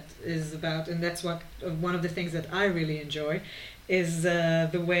side of that is about, and that's what one of the things that I really enjoy, is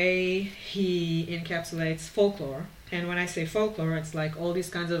the way he encapsulates folklore. And when I say folklore, it's like all these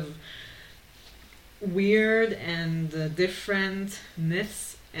kinds of weird and different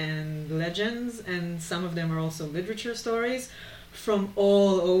myths and legends, and some of them are also literature stories from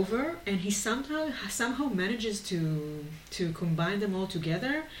all over, and he somehow manages to combine them all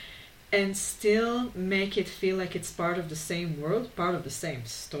together and still make it feel like it's part of the same world, part of the same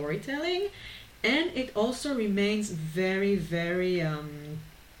storytelling, and it also remains very, very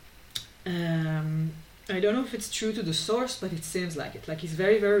I don't know if it's true to the source, but it seems like it. Like he's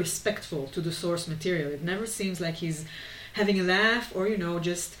very, very respectful to the source material. It never seems like he's having a laugh or,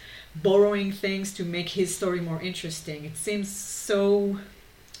 just borrowing things to make his story more interesting. It seems so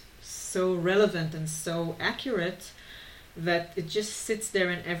relevant and so accurate that it just sits there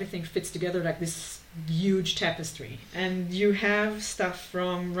and everything fits together like this huge tapestry. And you have stuff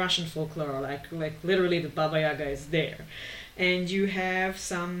from Russian folklore, like literally the Baba Yaga is there. And you have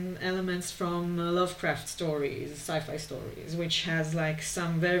some elements from Lovecraft stories, sci-fi stories, which has like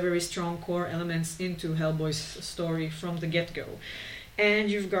some very, very strong core elements into Hellboy's story from the get-go.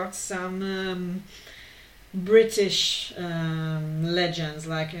 And you've got some British legends,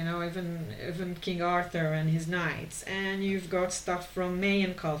 like, even King Arthur and his knights. And you've got stuff from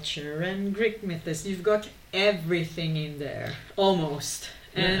Mayan culture and Greek mythos. You've got everything in there, almost.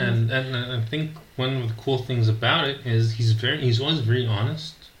 And I think one of the cool things about it is he's always very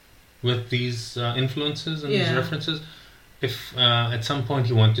honest with these influences and these references. If at some point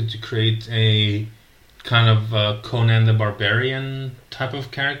he wanted to create a kind of Conan the Barbarian type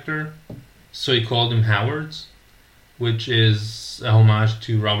of character, so he called him Howards, which is a homage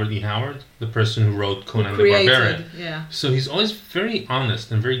to Robert E. Howard, the person who wrote Conan the Barbarian. Yeah. So he's always very honest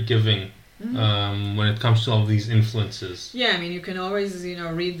and very giving. When it comes to all of these influences. Yeah, I mean, you can always,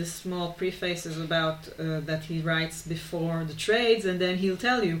 read the small prefaces about that he writes before the trades, and then he'll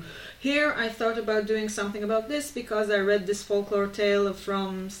tell you, here I thought about doing something about this because I read this folklore tale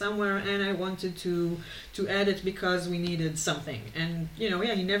from somewhere and I wanted to add it because we needed something. And,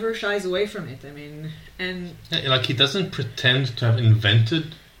 he never shies away from it. I mean, and... Like, he doesn't pretend to have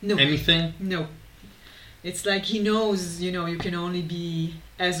invented anything. No. It's like he knows, you can only be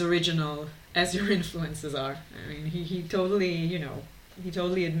as original as your influences are. I mean, he totally, he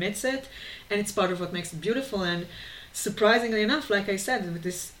totally admits it, and it's part of what makes it beautiful. And surprisingly enough, like I said, with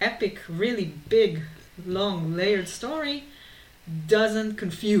this epic, really big, long, layered story, doesn't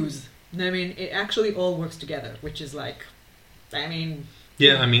confuse. I mean, it actually all works together, which is like, I mean...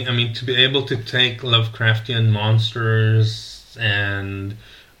 Yeah, I mean, to be able to take Lovecraftian monsters and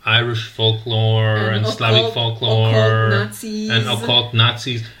Irish folklore and Slavic folklore and occult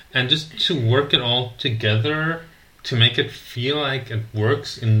Nazis, and just to work it all together to make it feel like it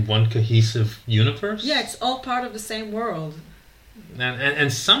works in one cohesive universe. Yeah, it's all part of the same world.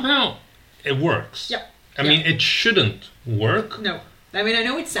 And somehow it works. Yeah. I mean, it shouldn't work. No. I mean, I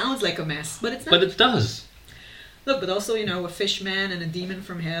know it sounds like a mess, but it's not. But it does. Look, but also, a fishman and a demon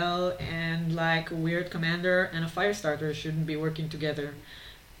from hell and like a weird commander and a fire starter shouldn't be working together.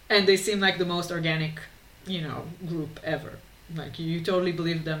 And they seem like the most organic, group ever. Like, you totally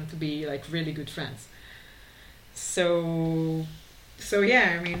believe them to be, like, really good friends. So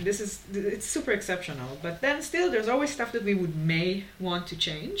yeah, I mean, it's super exceptional. But then still, there's always stuff that we may want to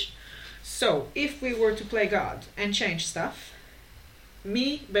change. So if we were to play God and change stuff,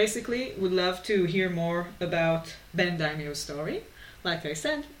 me basically would love to hear more about Ben Daimyo's story. Like I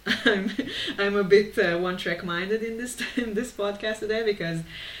said, I'm a bit one-track minded in this in this podcast today because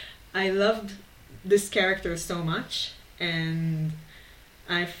I loved this character so much, and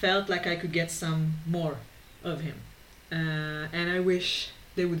I felt like I could get some more of him, and I wish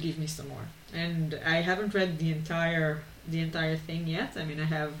they would give me some more. And I haven't read the entire thing yet. I mean, I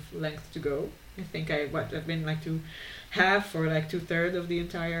have length to go. I think I've been like to half or like 2/3 of the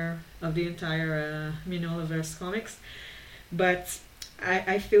entire Mignola-verse comics, but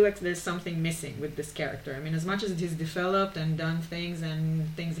I feel like there's something missing with this character. I mean, as much as he's developed and done things and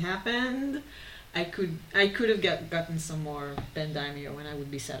things happened, I could have gotten some more Ben Daimyo and I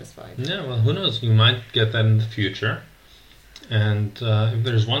would be satisfied. Yeah, well, who knows? You might get that in the future. And if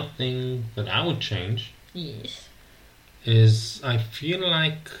there's one thing that I would change, yes, is I feel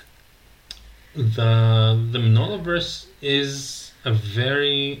like the Mignola-verse is a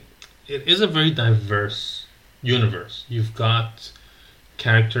very diverse universe. You've got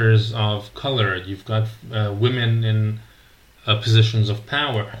characters of color, you've got women in positions of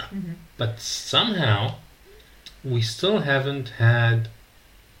power, but somehow we still haven't had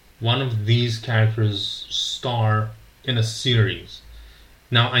one of these characters star in a series.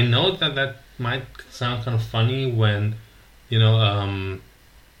 Now I know that might sound kind of funny when the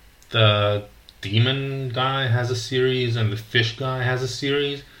demon guy has a series and the fish guy has a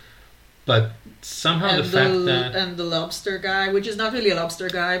series, but somehow and the fact that and the lobster guy, which is not really a lobster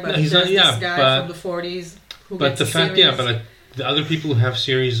guy, but he's there's not, yeah, this guy but, from the 40s who but gets the a fact, series. yeah, but like the other people who have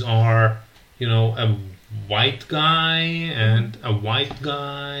series are, a white guy and a white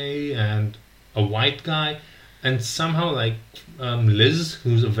guy and a white guy, and somehow like Liz,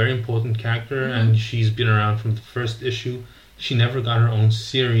 who's a very important character, and she's been around from the first issue. She never got her own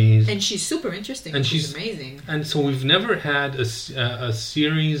series, and she's super interesting. And she's amazing. And so we've never had a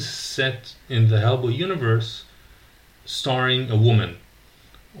series set in the Hellboy universe starring a woman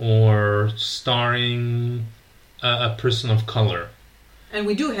or starring a person of color. And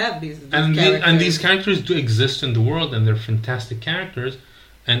we do have these characters. And these characters do exist in the world, and they're fantastic characters.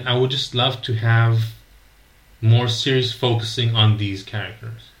 And I would just love to have more series focusing on these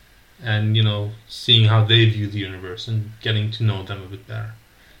characters. And, seeing how they view the universe and getting to know them a bit better.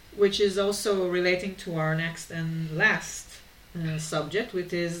 Which is also relating to our next and last subject,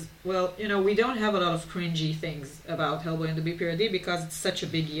 which is, well, we don't have a lot of cringy things about Hellboy and the BPRD because it's such a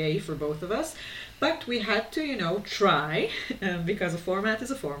big yay for both of us. But we had to, try, because a format is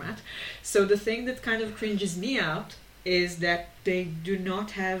a format. So the thing that kind of cringes me out is that they do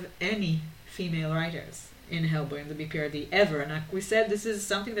not have any female writers in Hellboy and the BPRD ever. And like we said, this is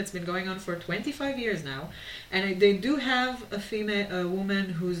something that's been going on for 25 years now. And they do have a woman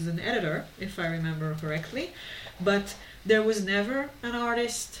who's an editor, if I remember correctly. But there was never an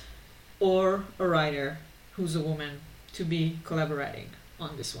artist or a writer who's a woman to be collaborating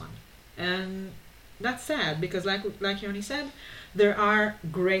on this one. And that's sad, because like Yoni said, there are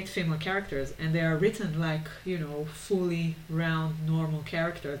great female characters, and they are written like, fully round, normal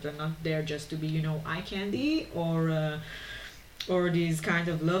characters. They're not there just to be, eye candy or these kind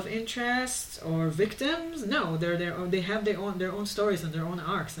of love interests or victims. No, they have their own stories and their own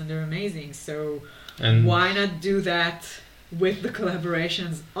arcs, and they're amazing. So why not do that with the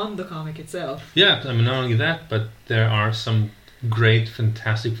collaborations on the comic itself? Yeah, I mean, not only that, but there are some great,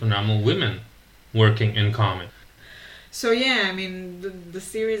 fantastic, phenomenal women working in comic. So yeah, I mean, the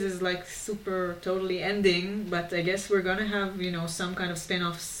series is like super totally ending, but I guess we're gonna have, some kind of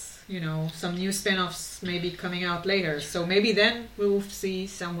spin-offs, some new spin-offs maybe coming out later. So maybe then we'll see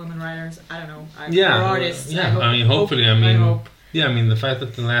some women writers, I don't know, or artists. Yeah, hopefully. I hope. Yeah, I mean, the fact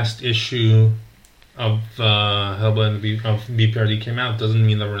that the last issue of Hellboy and of BPRD came out doesn't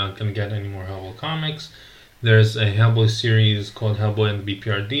mean that we're not going to get any more Hellboy comics. There's a Hellboy series called Hellboy and the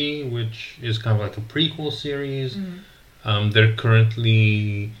BPRD, which is kind of like a prequel series. They're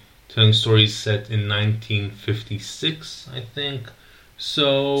currently telling stories set in 1956, I think.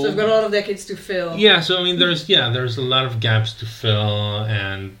 So we've got a lot of decades to fill. Yeah, so I mean, there's a lot of gaps to fill,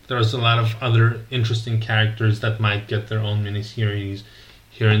 and there's a lot of other interesting characters that might get their own miniseries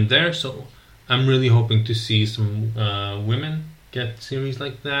here and there. So I'm really hoping to see some women get series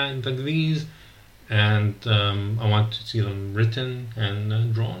like that, like these, and I want to see them written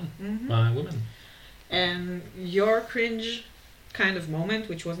and drawn by women. And your cringe kind of moment,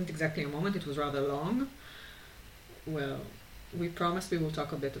 which wasn't exactly a moment, it was rather long. Well, we promise we will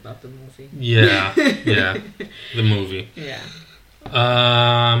talk a bit about the movie. Yeah, yeah, the movie. Yeah.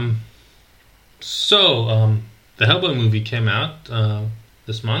 The Hellboy movie came out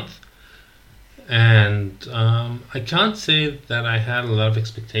this month, and I can't say that I had a lot of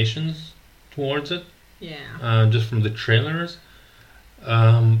expectations towards it. Yeah. Just from the trailers.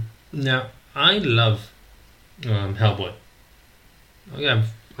 Now, I love Hellboy.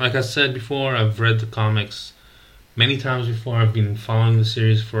 Like I said before, I've read the comics many times before. I've been following the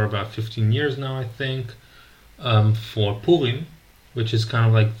series for about 15 years now, I think. For Purim, which is kind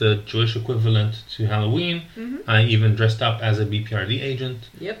of like the Jewish equivalent to Halloween, I even dressed up as a BPRD agent.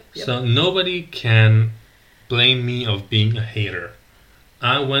 Yep. So nobody can blame me of being a hater.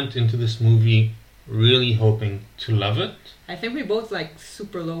 I went into this movie really hoping to love it. I think we both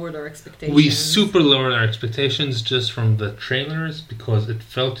super lowered our expectations. We super lowered our expectations just from the trailers, because it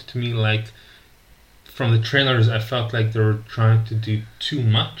felt to me like, from the trailers, I felt like they were trying to do too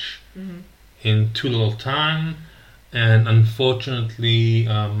much in too little time, and unfortunately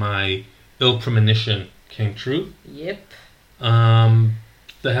my ill premonition came true. Yep. The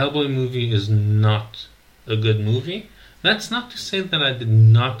Hellboy movie is not a good movie. That's not to say that I did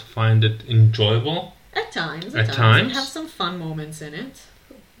not find it enjoyable. At times. At times. It has some fun moments in it.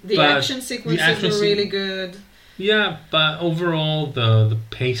 The But action sequences were really good. Yeah, but overall the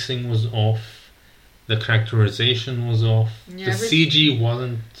pacing was off. The characterization was off. Yeah, the CG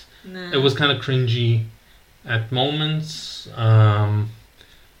wasn't... Nah. It was kind of cringy at moments.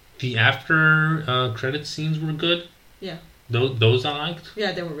 The after credit scenes were good. Yeah. Those I liked.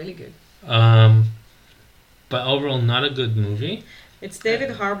 Yeah, they were really good. But overall, not a good movie. It's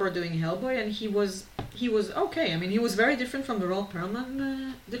David Harbour doing Hellboy, and he was okay. I mean, he was very different from the Roald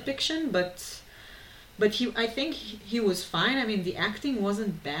Perlman depiction, but I think he was fine. I mean, the acting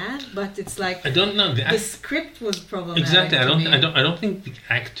wasn't bad, but it's like I don't know. The script was problematic. Exactly. I don't think the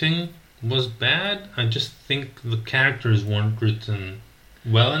acting was bad. I just think the characters weren't written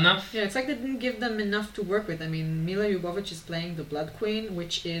well enough. Yeah, it's like they didn't give them enough to work with. I mean, Mila Jovovich is playing the Blood Queen,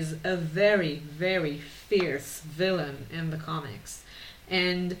 which is a very, very fierce villain in the comics.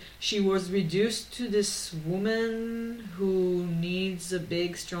 And she was reduced to this woman who needs a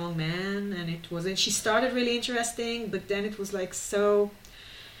big, strong man, and she started really interesting, but then it was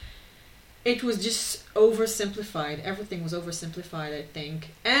it was just oversimplified. Everything was oversimplified, I think.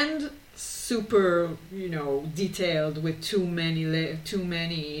 And super, detailed with too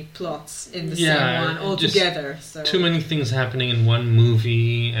many plots in the same one altogether. So too many things happening in one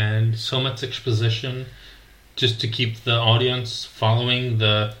movie, and so much exposition just to keep the audience following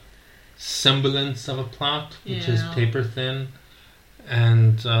the semblance of a plot, which is paper thin.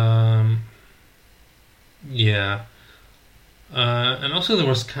 And and also there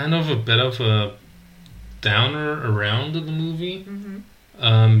was kind of a bit of a downer around the movie.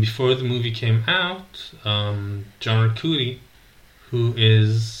 Before the movie came out, John Arcudi, who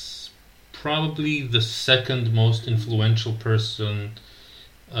is probably the second most influential person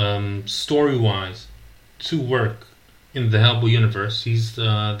story-wise to work in the Hellboy universe. He's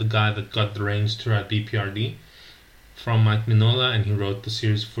the guy that got the reins throughout BPRD from Mike Mignola, and he wrote the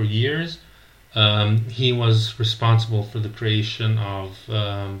series for years. He was responsible for the creation of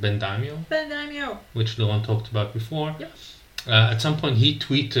Ben Daimio, which Dylan talked about before. Yep. At some point he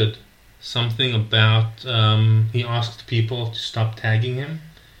tweeted something about he asked people to stop tagging him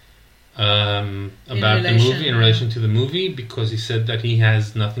about the movie, in relation to the movie, because he said that he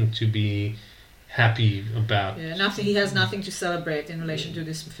has nothing to be happy about. He has nothing to celebrate in relation to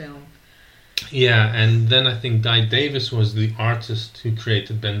this film. Yeah, and then I think Guy Davis was the artist who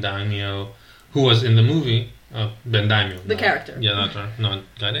created Ben Daimio, who was in the movie. Ben Daimio, the character. Yeah, not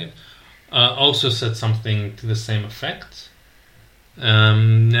Guy Davis. Also said something to the same effect.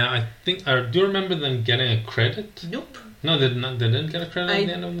 Now I think, do you remember them getting a credit? Nope. No, they didn't get a credit at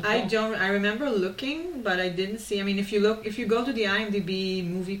the end of the film? I remember looking, but I didn't see. I mean, if you go to the IMDb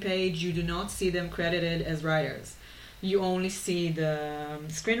movie page, you do not see them credited as writers. You only see the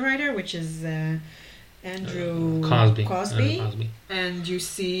screenwriter, which is Andrew Cosby, and you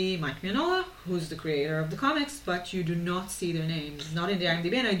see Mike Mignola, who's the creator of the comics, but you do not see their names, not in the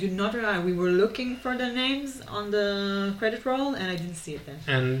IMDb, and I do not realize we were looking for their names on the credit roll, and I didn't see it then.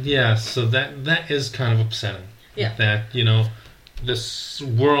 And so that is kind of upsetting. Yeah. That, this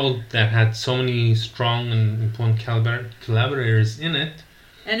world that had so many strong and important collaborators in it.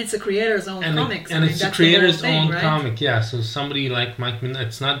 And it's a creator's own comics. And it's a creator's own comic, yeah. So somebody like Mike Mignola,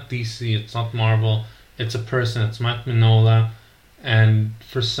 it's not DC, it's not Marvel, it's a person, it's Mike Mignola. And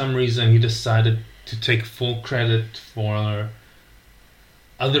for some reason he decided to take full credit for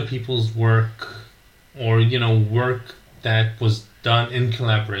other people's work, or, work that was done in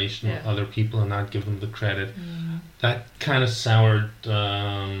collaboration with Yeah. other people and not give them the credit. That kind of soured.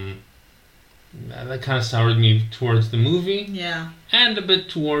 That kind of soured me towards the movie Yeah. and a bit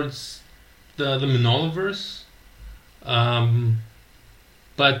towards the Minoloverse.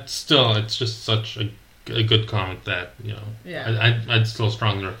 But still, it's just such a good comic that Yeah. I'd still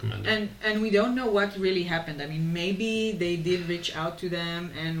strongly recommend it. And we don't know what really happened. I mean, maybe they did reach out to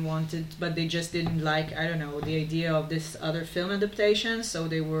them and wanted, but they just didn't like, I don't know, the idea of this other film adaptation. So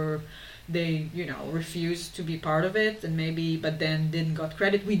they refused to be part of it, and maybe, but then didn't got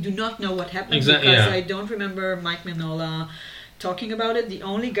credit. We do not know what happened Exactly, because yeah. I don't remember Mike Mignola talking about it. The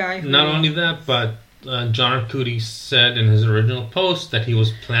only guy who Not only that, but John Arcudi said in his original post that he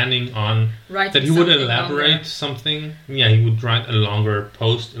was planning on writing that he would something elaborate longer. something. Yeah, he would write a longer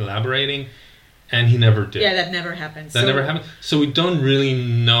post elaborating, and he never did. Yeah, that never happened. That never happened. So we don't really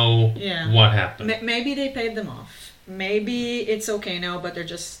know Yeah. what happened. Maybe they paid them off. Maybe it's okay now, but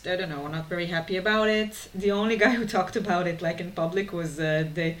they're just, I don't know, not very happy about it. The only guy who talked about it like in public was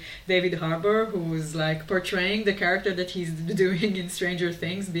David Harbour, who was like portraying the character that he's doing in Stranger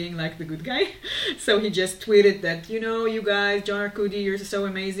Things, being like the good guy. So he just tweeted that, you guys, John Arcudi, you're so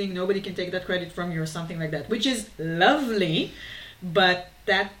amazing, nobody can take that credit from you or something like that, which is lovely, but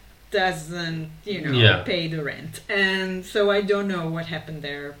that doesn't, Yeah. pay the rent. And so I don't know what happened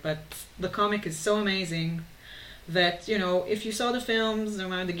there, but the comic is so amazing that, if you saw the films, no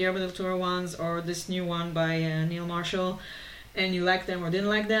matter the Guillermo del Toro ones or this new one by Neil Marshall, and you liked them or didn't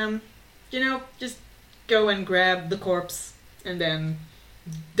like them, just go and grab the corpse and then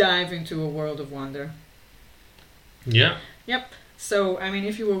dive into a world of wonder. Yeah. Yep. So, I mean,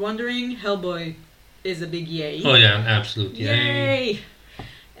 if you were wondering, Hellboy is a big yay. Oh yeah, absolute yay. Yay!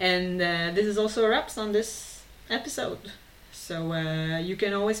 And this is also a wraps on this episode. So you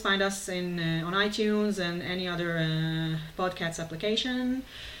can always find us on iTunes and any other podcast application,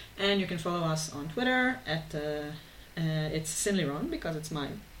 and you can follow us on Twitter at it's Sinliron, because it's my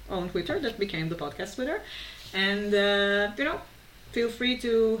own Twitter that became the podcast Twitter. And feel free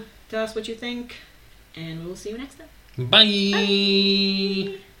to tell us what you think, and we'll see you next time. Bye.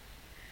 Bye.